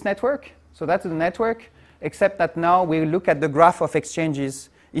this network. So that's the network, except that now we look at the graph of exchanges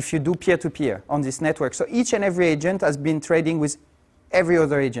if you do peer-to-peer on this network. So each and every agent has been trading with every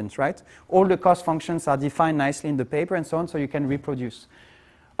other agent, right? All the cost functions are defined nicely in the paper and so on, so you can reproduce.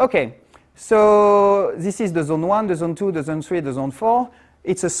 Okay, so this is the zone 1, the zone 2, the zone 3, the zone 4.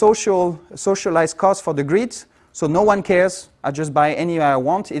 It's a socialized cost for the grid. So no one cares. I just buy anywhere I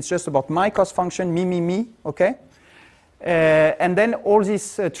want. It's just about my cost function, me, okay? And then all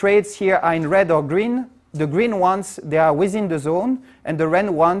these trades here are in red or green. The green ones, they are within the zone, and the red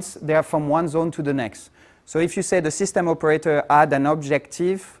ones, they are from one zone to the next. So if you say the system operator had an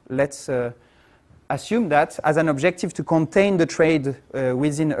objective, let's assume that as an objective to contain the trade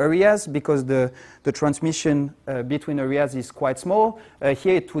within areas, because the transmission between areas is quite small.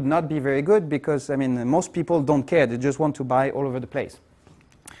 Here it would not be very good because, I mean, most people don't care. They just want to buy all over the place.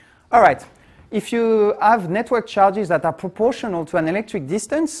 All right. If you have network charges that are proportional to an electric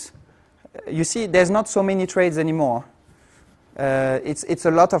distance, you see there's not so many trades anymore. It's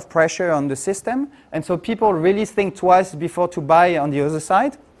a lot of pressure on the system, and so people really think twice before to buy on the other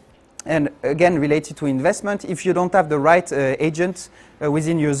side. And again, related to investment, if you don't have the right agent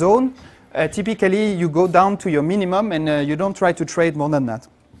within your zone, typically you go down to your minimum and you don't try to trade more than that.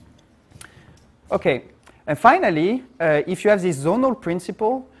 Okay, and finally, if you have this zonal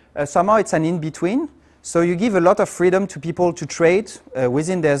principle, somehow it's an in-between. So you give a lot of freedom to people to trade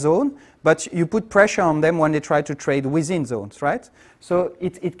within their zone, but you put pressure on them when they try to trade within zones, right? So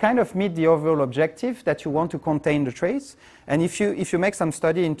it kind of meets the overall objective that you want to contain the trades. And if you make some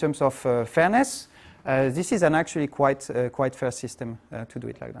study in terms of fairness, this is an actually quite fair system to do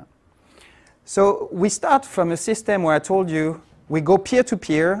it like that. So we start from a system where I told you we go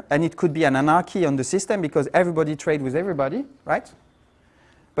peer-to-peer, and it could be an anarchy on the system because everybody trades with everybody, right?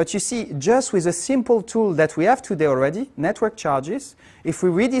 But you see, just with a simple tool that we have today already, network charges, if we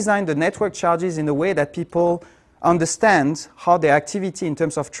redesign the network charges in a way that people understand how their activity in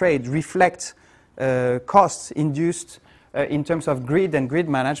terms of trade reflect costs induced in terms of grid and grid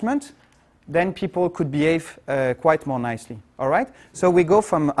management, then people could behave quite more nicely, all right? So we go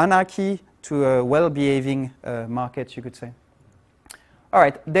from anarchy to a well-behaving market, you could say. All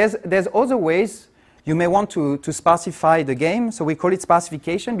right, there's other ways. You may want to sparsify the game, so we call it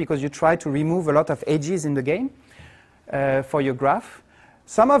sparsification because you try to remove a lot of edges in the game for your graph.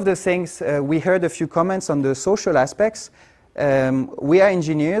 Some of the things, we heard a few comments on the social aspects. We are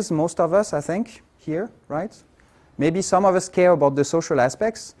engineers, most of us, I think, here, right? Maybe some of us care about the social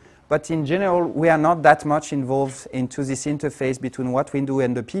aspects, but in general, we are not that much involved into this interface between what we do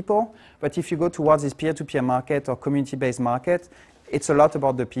and the people. But if you go towards this peer-to-peer market or community-based market, it's a lot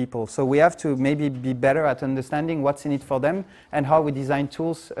about the people. So we have to maybe be better at understanding what's in it for them and how we design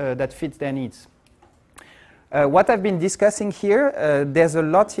tools that fit their needs. What I've been discussing here, there's a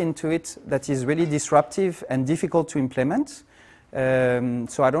lot into it that is really disruptive and difficult to implement.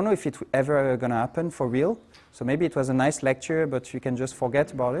 So I don't know if it's ever going to happen for real. So maybe it was a nice lecture, but you can just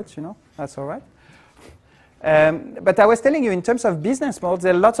forget about it, you know, that's all right. But I was telling you, in terms of business models,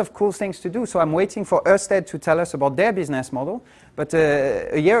 there are lots of cool things to do. So I'm waiting for Ørsted to tell us about their business model. But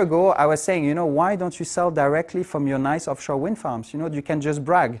a year ago, I was saying, you know, why don't you sell directly from your nice offshore wind farms? You know, you can just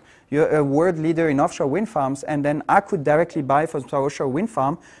brag. You're a world leader in offshore wind farms, and then I could directly buy from the offshore wind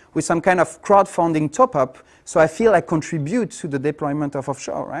farm with some kind of crowdfunding top-up, so I feel I contribute to the deployment of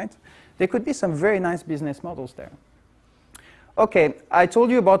offshore, right? There could be some very nice business models there. Okay, I told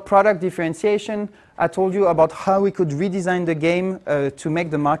you about product differentiation. I told you about how we could redesign the game to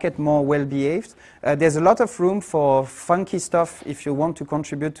make the market more well-behaved. There's a lot of room for funky stuff if you want to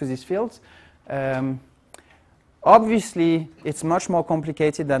contribute to these fields. Obviously, it's much more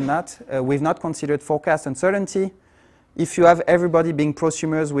complicated than that. We've not considered forecast uncertainty. If you have everybody being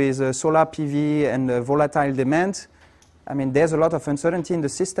prosumers with solar PV and volatile demand, I mean, there's a lot of uncertainty in the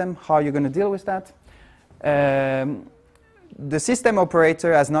system. How are you going to deal with that? The system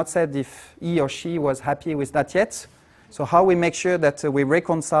operator has not said if he or she was happy with that yet. So how we make sure that we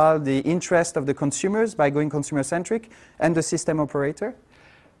reconcile the interest of the consumers by going consumer-centric and the system operator.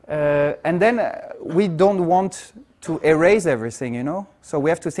 And then we don't want to erase everything, you know. So we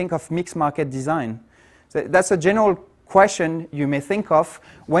have to think of mixed market design. So that's a general question you may think of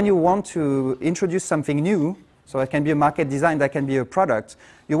when you want to introduce something new. So it can be a market design, that can be a product.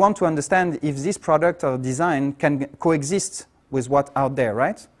 You want to understand if this product or design can coexist with what's out there,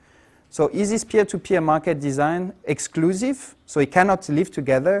 right? So is this peer-to-peer market design exclusive, so it cannot live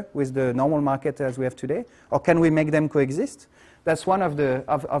together with the normal market as we have today? Or can we make them coexist? That's one of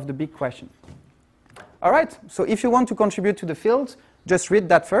the big questions. All right, so if you want to contribute to the field, just read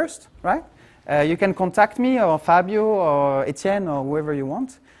that first, right? You can contact me or Fabio or Etienne or whoever you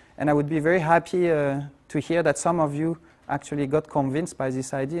want. And I would be very happy to hear that some of you actually got convinced by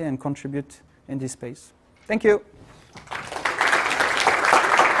this idea and contribute in this space. Thank you.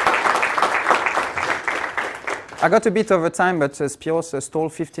 I got a bit over time, but Spiros stole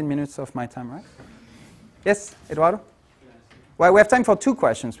 15 minutes of my time, right? Yes, Eduardo? Well, we have time for 2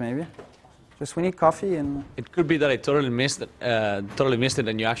 questions, maybe. Just we need coffee and... It could be that I totally missed it,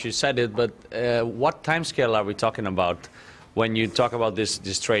 and you actually said it, but what time scale are we talking about when you talk about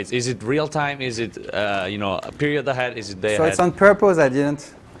these trades? Is it real time? Is it you know, a period ahead? Is it day ahead? So it's on purpose. I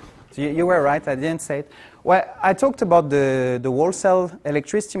didn't. So you were right. I didn't say it. Well, I talked about the wholesale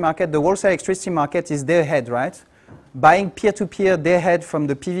electricity market. The wholesale electricity market is day ahead, right? Buying peer-to-peer day ahead from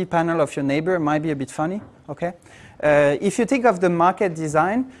the PV panel of your neighbor might be a bit funny. Okay. If you think of the market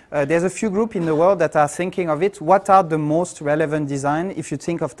design, there's a few groups in the world that are thinking of it. What are the most relevant design if you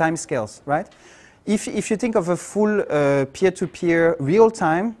think of timescales, right? If you think of a full peer-to-peer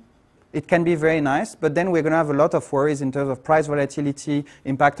real-time, it can be very nice, but then we're going to have a lot of worries in terms of price volatility,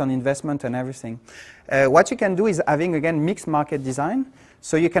 impact on investment, and everything. What you can do is having, again, mixed market design.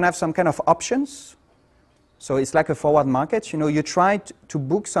 So you can have some kind of options. So it's like a forward market. You know, you try to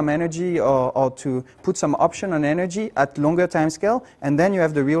book some energy or to put some option on energy at longer time scale, and then you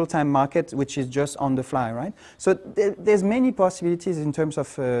have the real-time market, which is just on the fly, right? So there's many possibilities in terms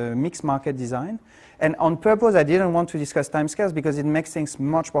of mixed market design. And on purpose, I didn't want to discuss timescales because it makes things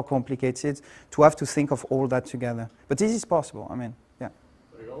much more complicated to have to think of all that together. But this is possible, I mean, yeah.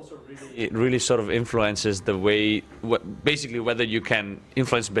 It really sort of influences the way, basically whether you can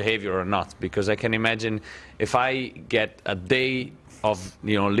influence behavior or not. Because I can imagine if I get a day of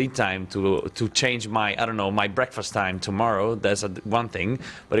lead time to change my, I don't know, my breakfast time tomorrow, that's one thing.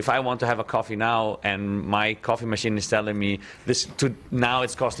 But if I want to have a coffee now and my coffee machine is telling me this now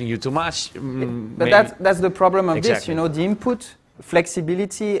it's costing you too much. But that's the problem of this, you know, the input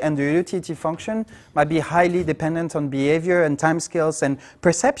flexibility and the utility function might be highly dependent on behavior and timescales and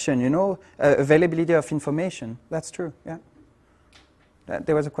perception, you know, availability of information. That's true, yeah.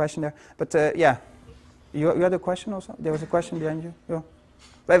 There was a question there, but yeah. You had a question also? There was a question behind you. Go.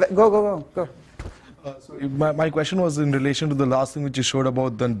 So my question was in relation to the last thing which you showed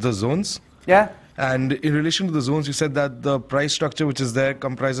about the zones. Yeah. And in relation to the zones, you said that the price structure which is there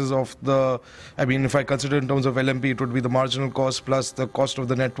comprises of the, I mean, if I consider in terms of LMP, it would be the marginal cost plus the cost of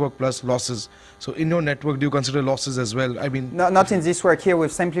the network plus losses. So in your network, do you consider losses as well? I mean, no, not in this work here.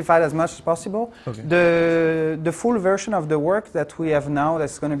 We've simplified as much as possible. Okay. The full version of the work that we have now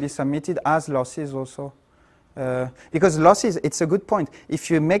that's going to be submitted has losses also. Because losses, it's a good point.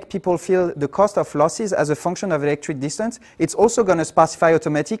 If you make people feel the cost of losses as a function of electric distance, it's also going to specify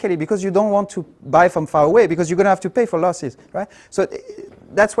automatically because you don't want to buy from far away because you're going to have to pay for losses, right? So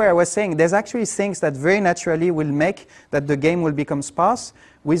that's where I was saying there's actually things that very naturally will make that the game will become sparse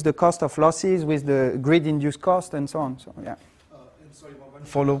with the cost of losses, with the grid-induced cost, and so on. So yeah. And sorry, one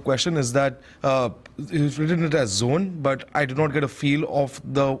follow-up question is that you've written it as zone, but I did not get a feel of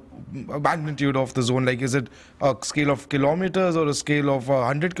the magnitude of the zone. Like, is it a scale of kilometers or a scale of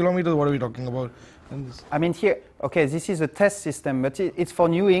 100 kilometers? What are we talking about? I mean, here, okay, this is a test system, but it's for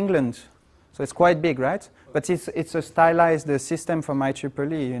New England, so it's quite big, right? But it's a stylized system from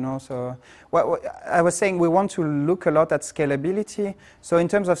IEEE, you know. So what I was saying, we want to look a lot at scalability. So in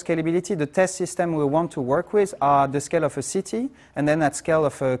terms of scalability, the test system we want to work with are the scale of a city, and then at scale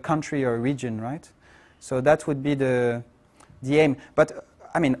of a country or region, right? So that would be the aim. But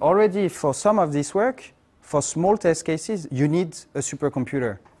I mean, already for some of this work, for small test cases, you need a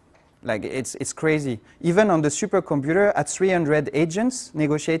supercomputer. Like, it's crazy. Even on the supercomputer, at 300 agents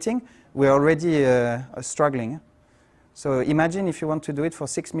negotiating, we're already struggling. So imagine if you want to do it for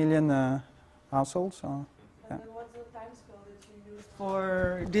 6 million households. Or, yeah. And then what's the time scale that you use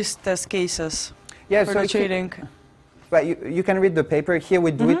for these test cases? Yeah, for so the trading? But you can read the paper. Here we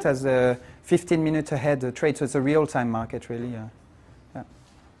do it as a 15-minute ahead trade, so it's a real-time market, really. Yeah.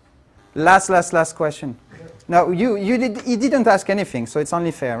 Last question. No, you didn't ask anything, so it's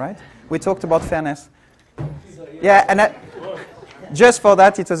only fair, right? We talked about fairness. Yeah, and just for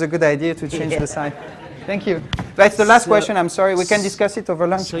that, it was a good idea to change the sign. Thank you. That's the last question. I'm sorry. We can discuss it over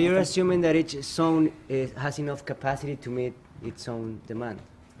lunch. So you're assuming that each zone has enough capacity to meet its own demand,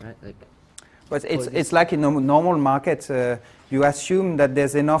 right? Like, but it's like in a normal market. You assume that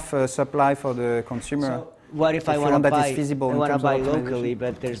there's enough supply for the consumer. So what if I want to buy locally,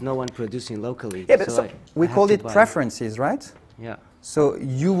 but there's no one producing locally? Yeah, but so we call it preferences, right? Yeah. So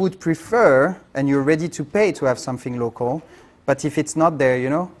you would prefer, and you're ready to pay to have something local, but if it's not there, you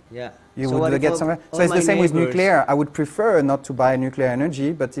know, you would get somewhere. So it's the same with nuclear. I would prefer not to buy nuclear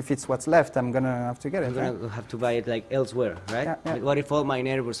energy, but if it's what's left, I'm going to have to get it. I'm going to have to buy it like elsewhere, right? Yeah. But what if all my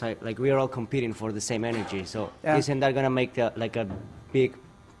neighbors, like we are all competing for the same energy? So isn't that going to make like a big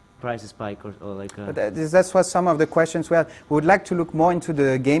price spike or like a... But that's what some of the questions we had. We would like to look more into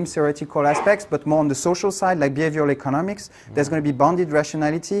the game theoretical aspects, but more on the social side, like behavioral economics. There's going to be bounded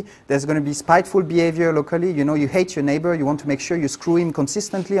rationality. There's going to be spiteful behavior locally. You know, you hate your neighbor. You want to make sure you screw him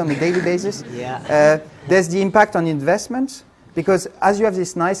consistently on a daily basis. There's the impact on investment. Because as you have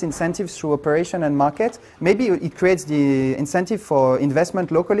these nice incentives through operation and market, maybe it creates the incentive for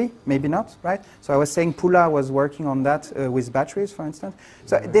investment locally, maybe not, right? So I was saying Pula was working on that with batteries, for instance.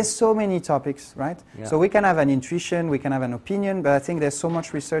 So there's so many topics, right? Yeah. So we can have an intuition, we can have an opinion, but I think there's so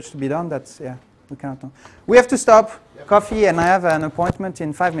much research to be done that, we cannot know. We have to stop, coffee, and I have an appointment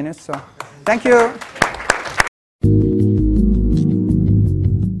in 5 minutes, so thank you.